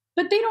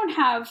 But they don't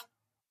have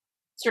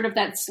sort of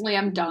that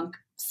slam dunk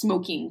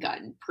smoking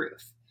gun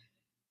proof.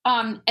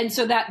 And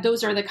so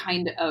those are the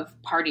kind of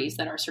parties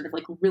that are sort of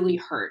like really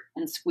hurt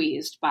and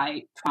squeezed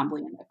by Twombly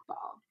and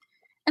Iqbal.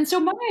 And so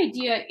my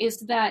idea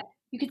is that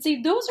you could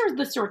say those are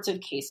the sorts of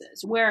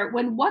cases where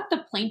when what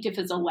the plaintiff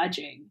is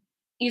alleging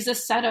is a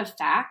set of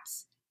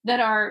facts that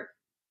are,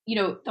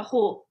 the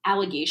whole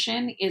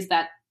allegation is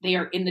that they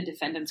are in the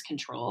defendant's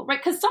control, right?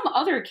 Because some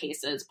other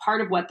cases,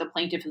 part of what the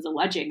plaintiff is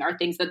alleging are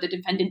things that the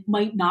defendant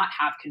might not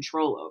have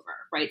control over,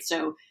 right?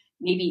 So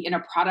maybe in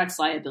a products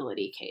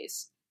liability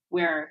case,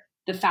 where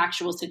the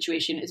factual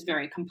situation is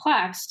very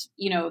complex,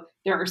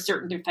 there are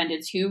certain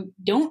defendants who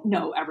don't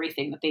know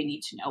everything that they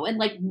need to know and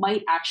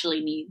might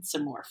actually need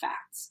some more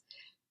facts.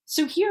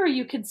 So here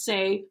you could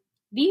say,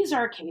 these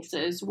are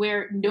cases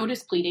where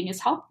notice pleading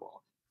is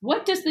helpful.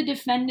 What does the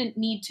defendant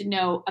need to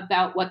know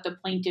about what the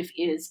plaintiff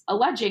is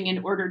alleging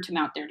in order to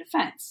mount their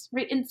defense,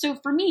 right? And so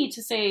for me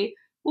to say,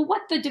 well,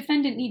 what the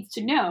defendant needs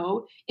to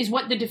know is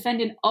what the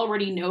defendant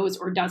already knows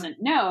or doesn't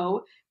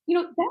know,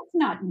 that's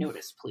not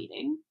notice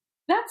pleading.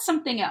 That's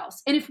something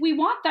else. And if we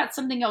want that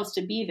something else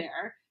to be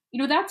there,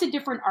 that's a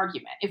different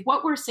argument. If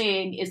what we're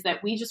saying is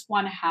that we just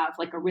want to have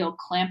a real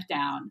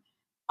clampdown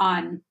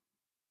on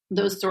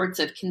those sorts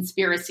of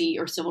conspiracy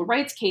or civil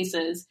rights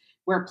cases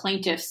where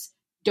plaintiffs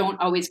don't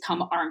always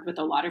come armed with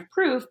a lot of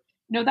proof,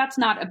 that's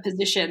not a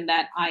position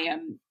that I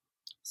am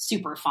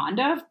super fond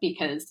of,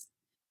 because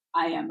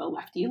I am a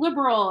lefty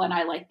liberal and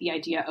I like the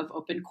idea of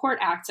open court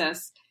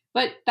access.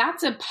 But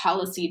that's a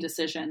policy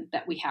decision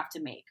that we have to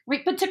make,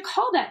 right? But to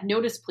call that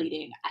notice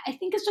pleading, I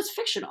think is just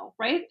fictional,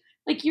 right?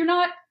 You're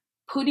not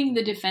putting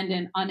the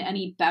defendant on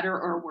any better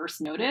or worse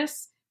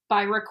notice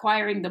by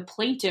requiring the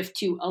plaintiff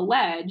to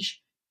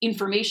allege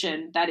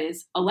information that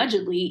is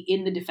allegedly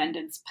in the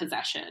defendant's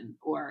possession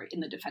or in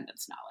the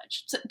defendant's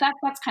knowledge. So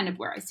that's kind of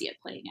where I see it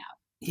playing out.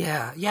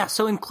 Yeah.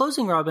 So in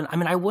closing, Robin,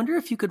 I wonder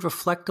if you could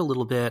reflect a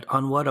little bit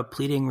on what a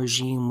pleading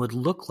regime would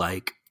look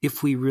like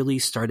if we really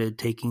started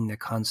taking the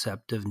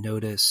concept of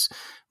notice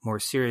more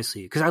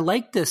seriously. Because I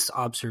like this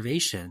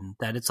observation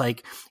that it's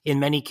in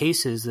many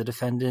cases, the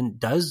defendant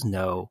does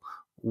know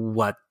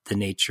what the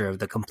nature of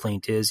the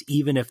complaint is,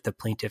 even if the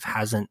plaintiff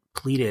hasn't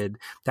pleaded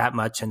that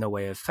much in the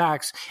way of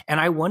facts. And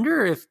I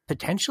wonder if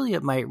potentially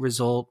it might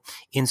result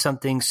in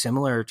something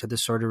similar to the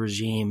sort of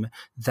regime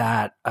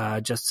that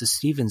Justice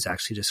Stevens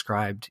actually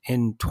described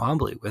in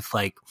Twombly, with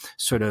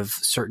sort of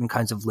certain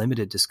kinds of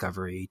limited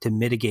discovery to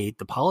mitigate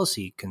the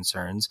policy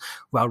concerns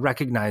while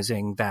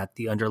recognizing that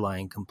the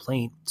underlying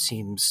complaint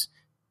seems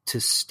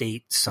to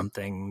state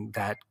something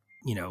that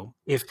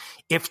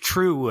if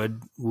true,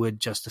 would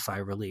justify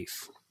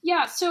relief.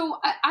 Yeah, so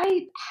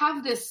I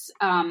have this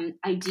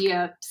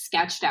idea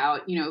sketched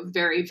out,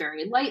 very,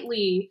 very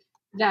lightly,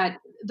 that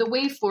the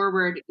way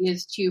forward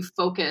is to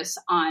focus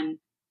on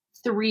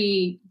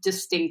three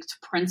distinct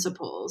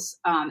principles,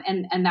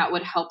 and that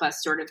would help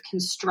us sort of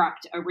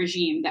construct a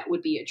regime that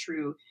would be a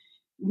true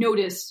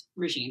notice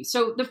regime.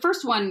 So the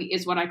first one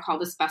is what I call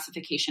the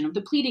specification of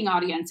the pleading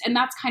audience. And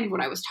that's kind of what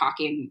I was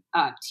talking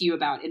to you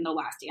about in the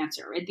last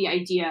answer, right? The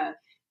idea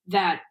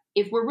that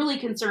if we're really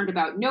concerned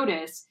about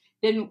notice,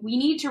 then we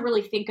need to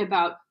really think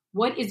about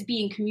what is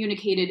being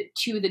communicated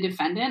to the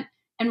defendant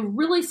and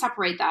really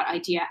separate that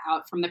idea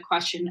out from the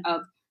question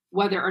of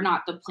whether or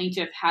not the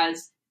plaintiff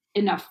has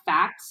enough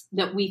facts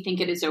that we think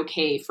it is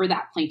okay for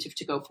that plaintiff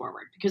to go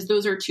forward, because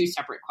those are two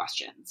separate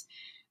questions.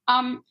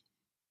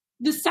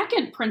 The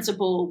second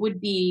principle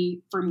would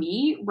be, for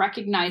me,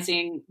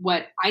 recognizing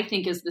what I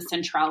think is the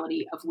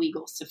centrality of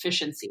legal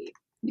sufficiency.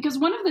 Because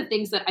one of the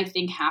things that I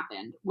think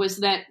happened was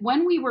that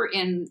when we were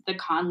in the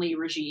Conley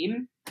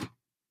regime,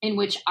 in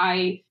which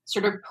I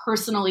sort of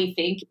personally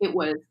think it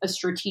was a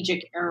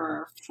strategic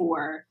error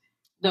for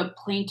the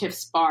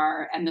plaintiff's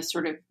bar and the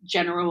sort of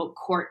general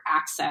court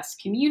access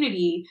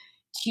community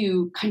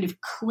to kind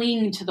of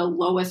cling to the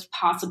lowest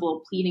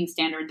possible pleading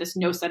standard, this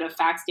no set of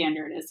facts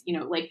standard, as,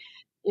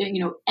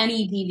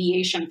 any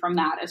deviation from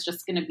that is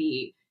just going to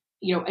be,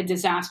 a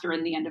disaster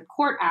in the end of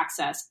court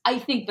access. I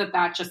think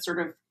that just sort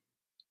of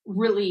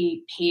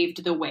really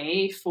paved the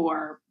way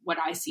for what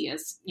I see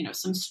as,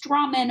 some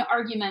strawman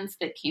arguments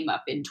that came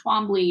up in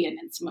Twombly and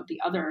in some of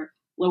the other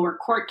lower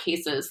court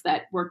cases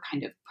that were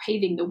kind of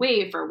paving the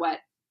way for what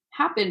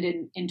happened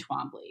in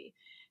Twombly.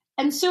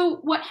 And so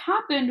what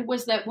happened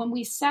was that when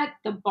we set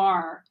the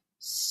bar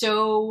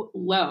so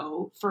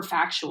low for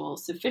factual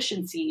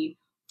sufficiency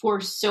for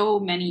so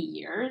many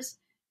years,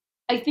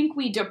 I think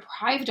we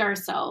deprived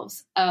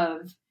ourselves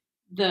of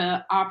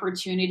the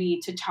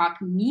opportunity to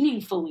talk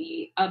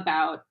meaningfully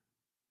about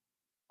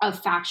a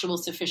factual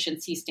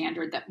sufficiency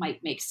standard that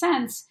might make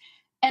sense.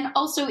 And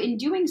also in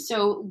doing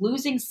so,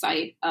 losing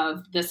sight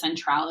of the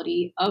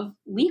centrality of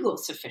legal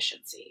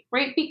sufficiency,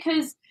 right?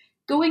 Because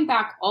going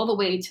back all the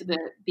way to the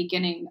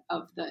beginning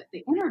of the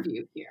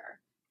interview here,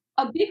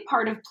 a big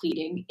part of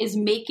pleading is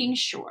making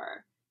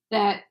sure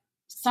that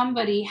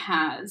somebody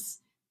has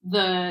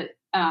the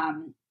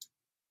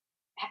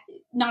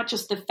not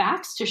just the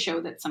facts to show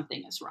that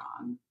something is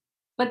wrong,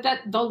 but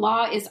that the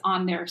law is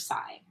on their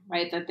side,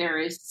 right? That there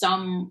is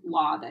some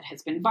law that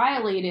has been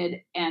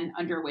violated and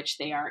under which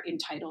they are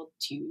entitled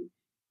to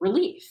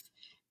relief.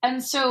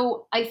 And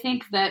so I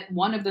think that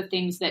one of the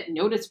things that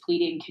notice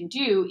pleading can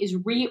do is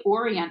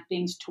reorient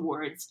things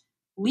towards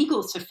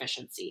legal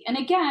sufficiency. And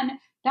again,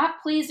 that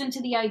plays into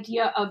the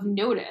idea of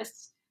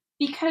notice,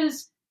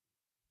 because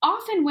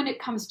often when it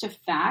comes to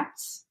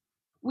facts,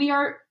 we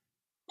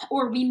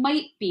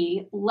might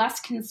be less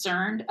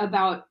concerned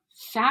about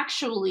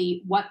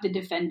factually what the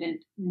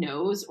defendant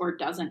knows or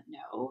doesn't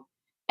know,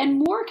 and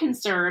more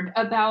concerned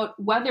about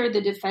whether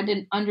the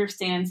defendant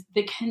understands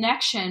the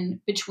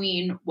connection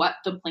between what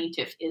the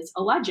plaintiff is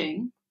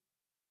alleging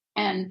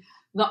and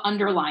the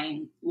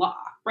underlying law,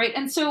 right?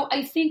 And so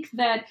I think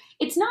that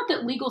it's not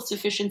that legal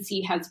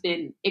sufficiency has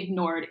been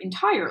ignored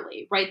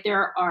entirely, right?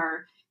 There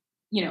are,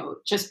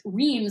 just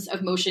reams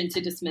of motion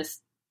to dismiss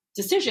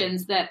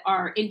decisions that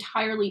are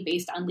entirely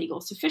based on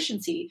legal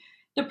sufficiency.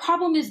 The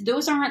problem is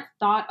those aren't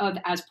thought of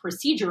as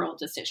procedural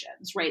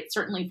decisions, right?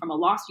 Certainly from a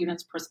law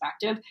student's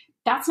perspective,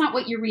 that's not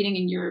what you're reading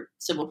in your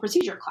civil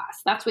procedure class.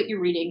 That's what you're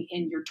reading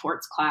in your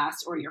torts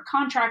class or your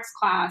contracts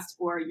class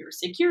or your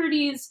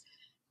securities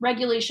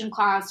regulation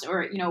class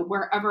or,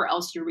 wherever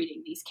else you're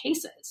reading these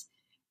cases.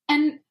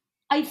 And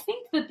I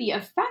think that the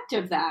effect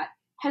of that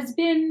has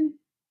been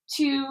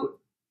to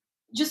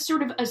just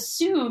sort of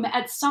assume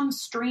at some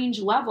strange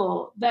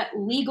level that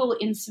legal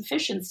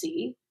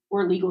insufficiency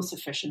or legal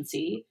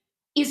sufficiency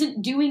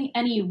isn't doing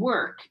any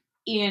work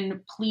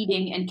in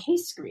pleading and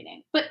case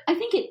screening. But I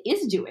think it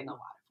is doing a lot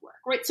of work,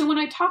 right? So when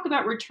I talk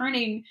about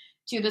returning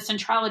to the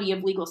centrality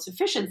of legal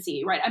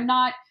sufficiency, right, I'm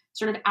not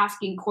sort of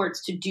asking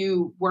courts to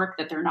do work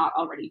that they're not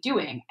already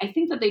doing. I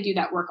think that they do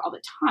that work all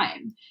the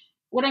time.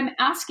 What I'm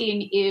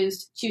asking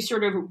is to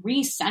sort of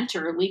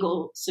recenter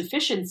legal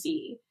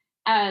sufficiency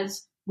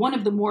as one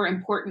of the more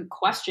important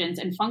questions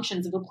and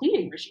functions of a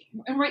pleading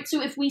regime. And right,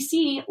 so if we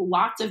see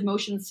lots of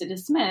motions to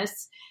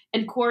dismiss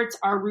and courts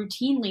are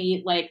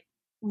routinely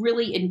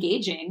really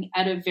engaging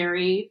at a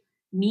very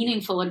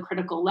meaningful and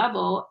critical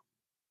level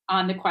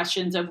on the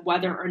questions of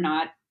whether or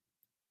not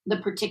the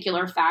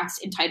particular facts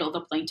entitle the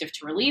plaintiff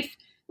to relief,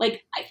 I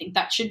think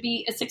that should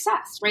be a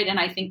success, right? And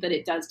I think that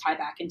it does tie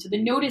back into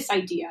the notice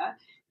idea,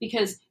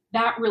 because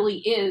that really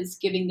is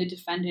giving the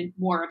defendant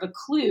more of a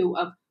clue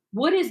of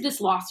what is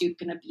this lawsuit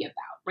going to be about,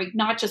 right?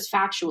 Not just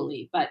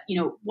factually, but,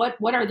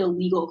 what are the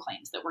legal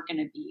claims that we're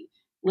going to be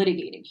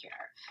litigating here?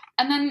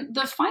 And then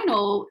the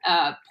final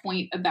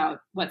point about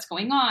what's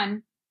going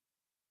on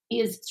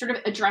is sort of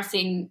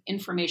addressing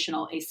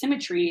informational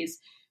asymmetries,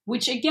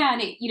 which again,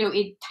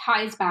 it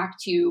ties back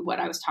to what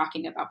I was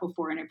talking about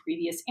before in a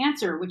previous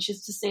answer, which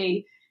is to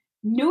say,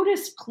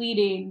 notice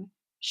pleading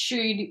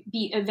should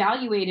be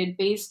evaluated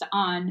based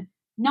on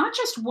not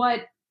just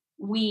what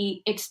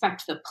we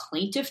expect the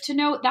plaintiff to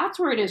know. That's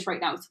where it is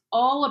right now. It's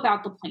all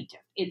about the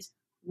plaintiff. It's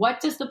what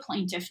does the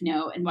plaintiff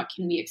know and what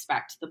can we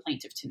expect the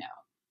plaintiff to know?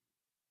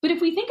 But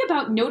if we think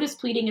about notice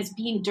pleading as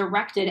being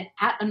directed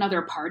at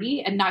another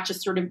party and not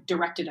just sort of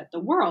directed at the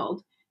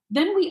world,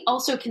 then we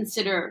also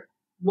consider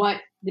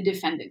what the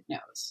defendant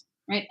knows,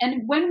 right?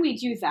 And when we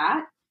do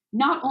that,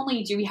 not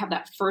only do we have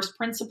that first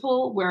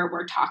principle where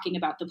we're talking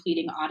about the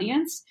pleading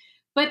audience,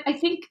 but I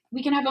think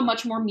we can have a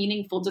much more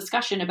meaningful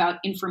discussion about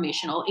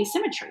informational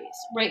asymmetries,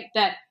 right?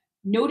 That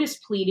notice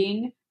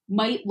pleading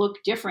might look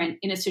different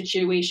in a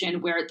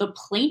situation where the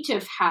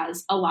plaintiff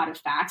has a lot of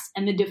facts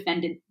and the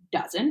defendant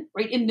doesn't,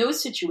 right? In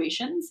those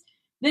situations,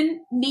 then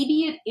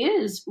maybe it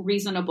is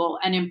reasonable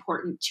and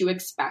important to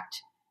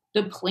expect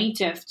the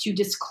plaintiff to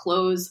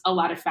disclose a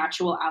lot of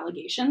factual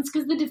allegations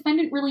because the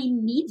defendant really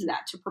needs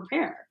that to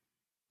prepare.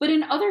 But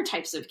in other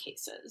types of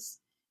cases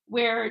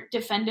where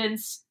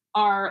defendants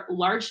are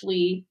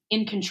largely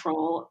in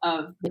control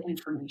of the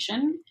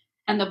information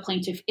and the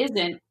plaintiff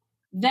isn't,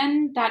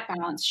 then that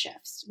balance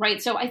shifts,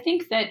 right? So I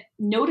think that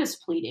notice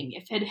pleading,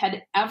 if it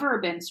had ever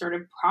been sort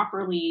of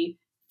properly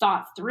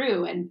thought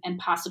through and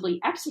possibly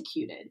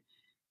executed,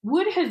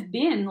 would have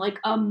been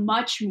a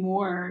much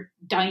more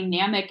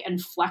dynamic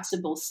and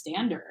flexible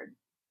standard.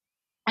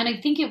 And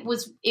I think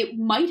it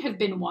might have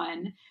been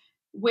one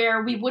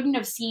where we wouldn't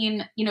have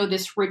seen,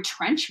 this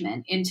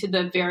retrenchment into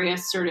the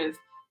various sort of,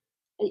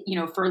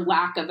 for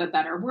lack of a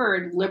better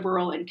word,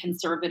 liberal and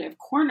conservative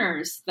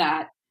corners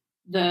that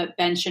the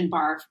bench and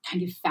bar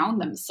kind of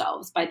found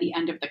themselves by the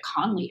end of the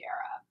Conley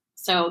era.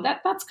 So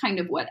that's kind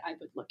of what I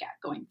would look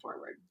at going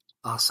forward.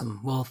 Awesome.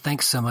 Well,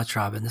 thanks so much,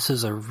 Robin. This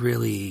is a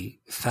really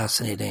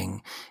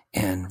fascinating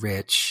and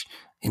rich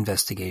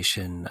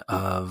investigation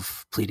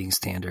of pleading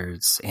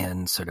standards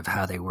and sort of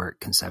how they work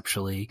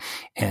conceptually.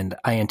 And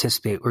I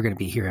anticipate we're going to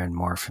be hearing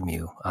more from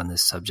you on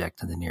this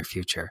subject in the near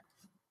future.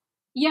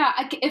 Yeah,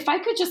 if I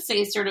could just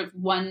say sort of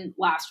one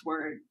last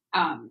word,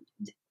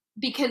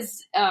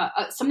 because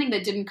something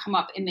that didn't come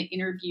up in the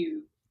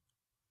interview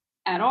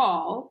at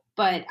all,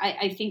 but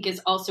I think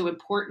is also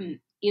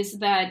important, is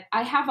that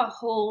I have a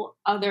whole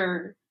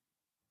other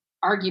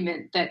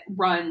argument that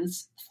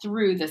runs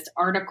through this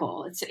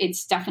article.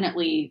 It's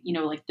definitely,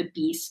 the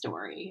B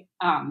story,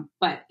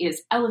 but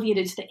is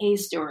elevated to the A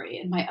story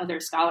in my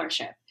other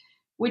scholarship,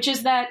 which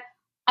is that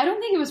I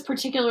don't think it was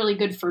particularly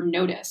good for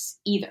notice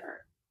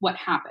either, what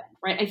happened,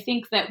 right? I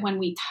think that when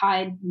we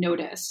tied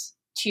notice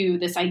to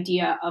this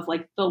idea of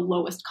the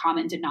lowest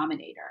common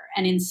denominator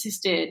and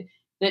insisted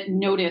that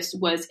notice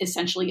was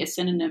essentially a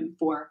synonym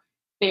for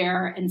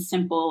fair and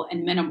simple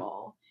and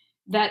minimal,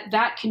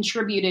 that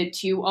contributed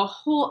to a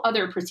whole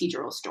other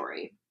procedural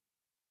story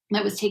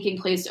that was taking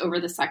place over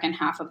the second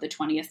half of the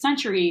 20th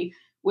century,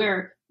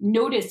 where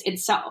notice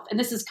itself, and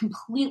this is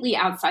completely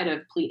outside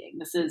of pleading,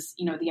 this is,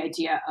 the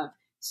idea of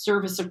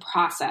service of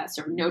process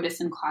or notice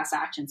and class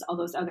actions, all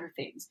those other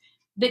things,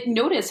 that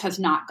notice has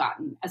not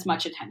gotten as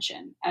much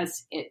attention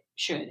as it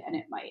should and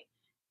it might.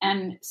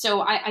 And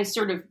so I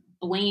sort of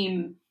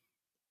blame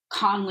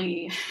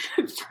Conley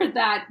for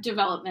that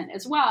development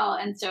as well.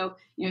 And so,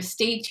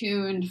 stay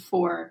tuned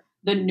for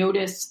the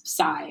notice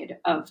side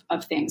of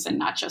things and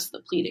not just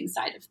the pleading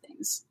side of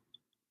things.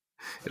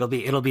 It'll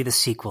be the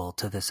sequel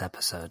to this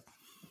episode.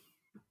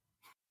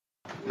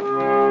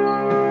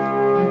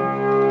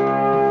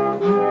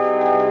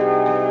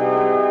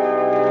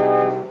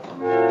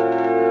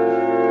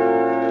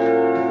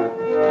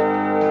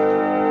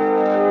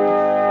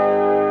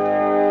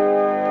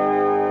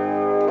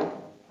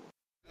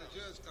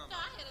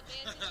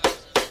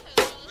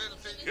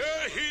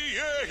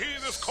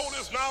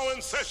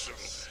 Session.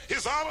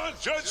 His Honor,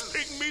 Judge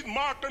Pigmeat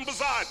Martin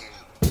Poseidon.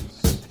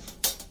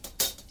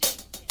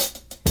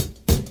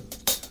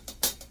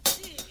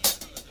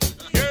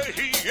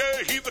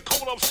 He, the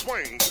coat of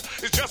swings,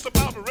 is just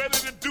about ready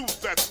to do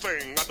that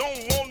thing. I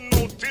don't want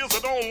no tears, I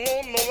don't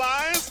want no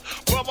lies.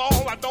 Above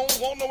all, I don't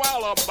want no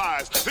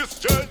alibis. This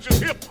judge is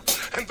hip,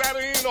 and that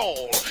ain't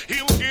all.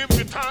 He'll give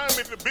you time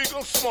if you're big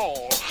or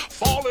small.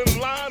 Fall in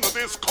line or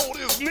this coat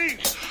is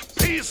neat.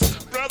 Peace,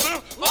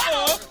 brother.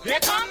 Uh-oh, here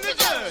comes the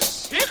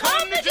judge. Here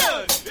comes the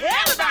judge.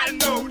 Everybody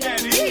know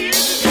that he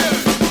is the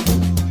judge.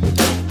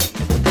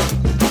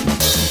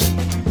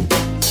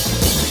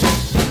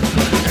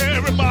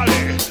 Everybody,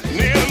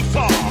 near and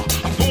far,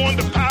 I'm going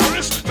to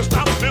Paris to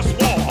stop this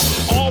war.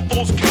 All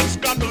those cats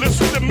got to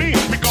listen to me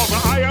because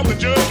I am the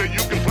judge that you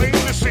can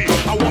plainly see.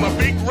 I want a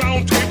big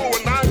round table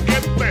when I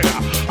get there.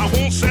 I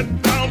won't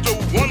sit down to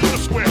wonder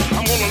square.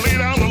 I'm going to lay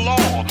down the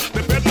law.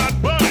 They better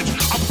not budge.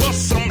 I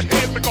bust some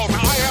head because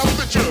I am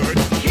the judge.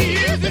 He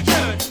is the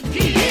judge.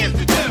 He is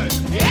the judge.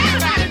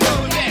 Everybody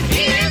knows that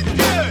he is the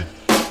judge.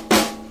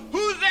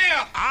 Who's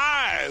there?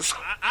 Eyes.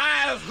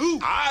 Eyes who?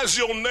 Eyes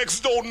your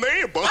next door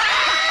neighbor.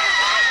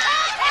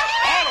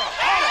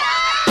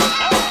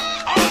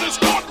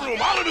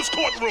 Out of this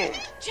courtroom.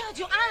 Judge,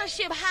 your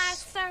honorship high,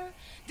 sir.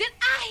 Did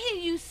I hear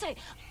you say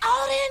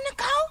order in the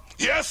court?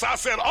 Yes, I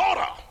said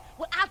order.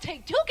 Well, I'll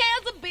take 2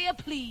 cans of beer,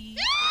 please.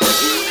 He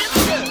is the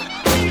judge.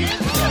 He is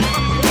the judge.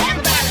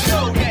 Everybody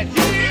knows that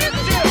he is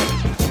the judge.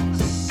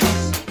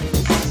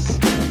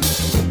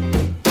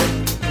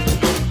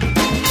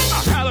 I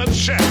had a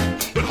chat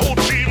with Ho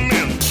Chi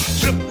Minh.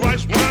 Sip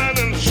rice wine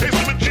and chase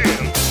with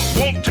gin.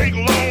 Won't take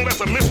long,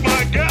 that's a miss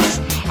my guess.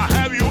 I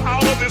have you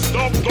out of this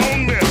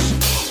doggone mess.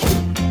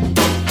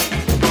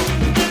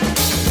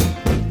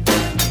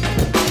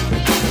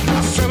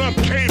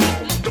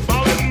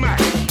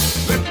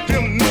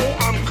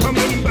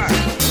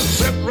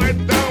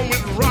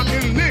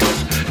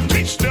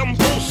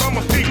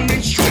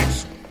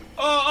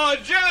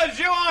 Judge,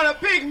 Your Honor,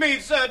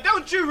 Pigmeat, sir.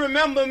 Don't you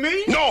remember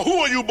me? No, who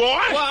are you, boy?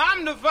 Well,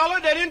 I'm the fella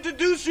that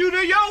introduced you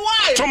to your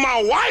wife. To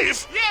my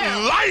wife? Yeah.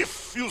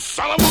 Life, you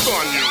son of a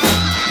gun, you.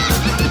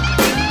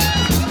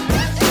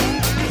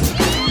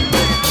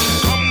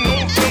 Come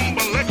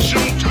November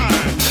election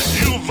time,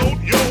 you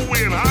vote your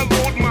way and I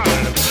vote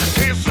mine.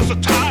 Case is a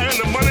tie and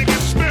the money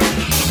gets spent.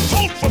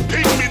 Vote for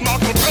Pigmeat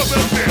Martin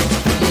President.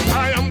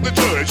 I am the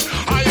judge.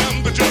 I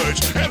am the judge.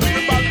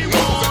 Everybody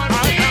knows that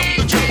I am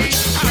the judge.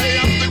 I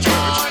am the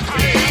judge.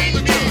 I am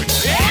the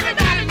judge.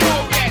 Everybody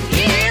knows that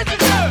he is the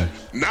judge.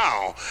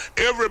 Now,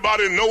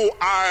 everybody know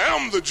I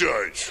am the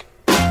judge.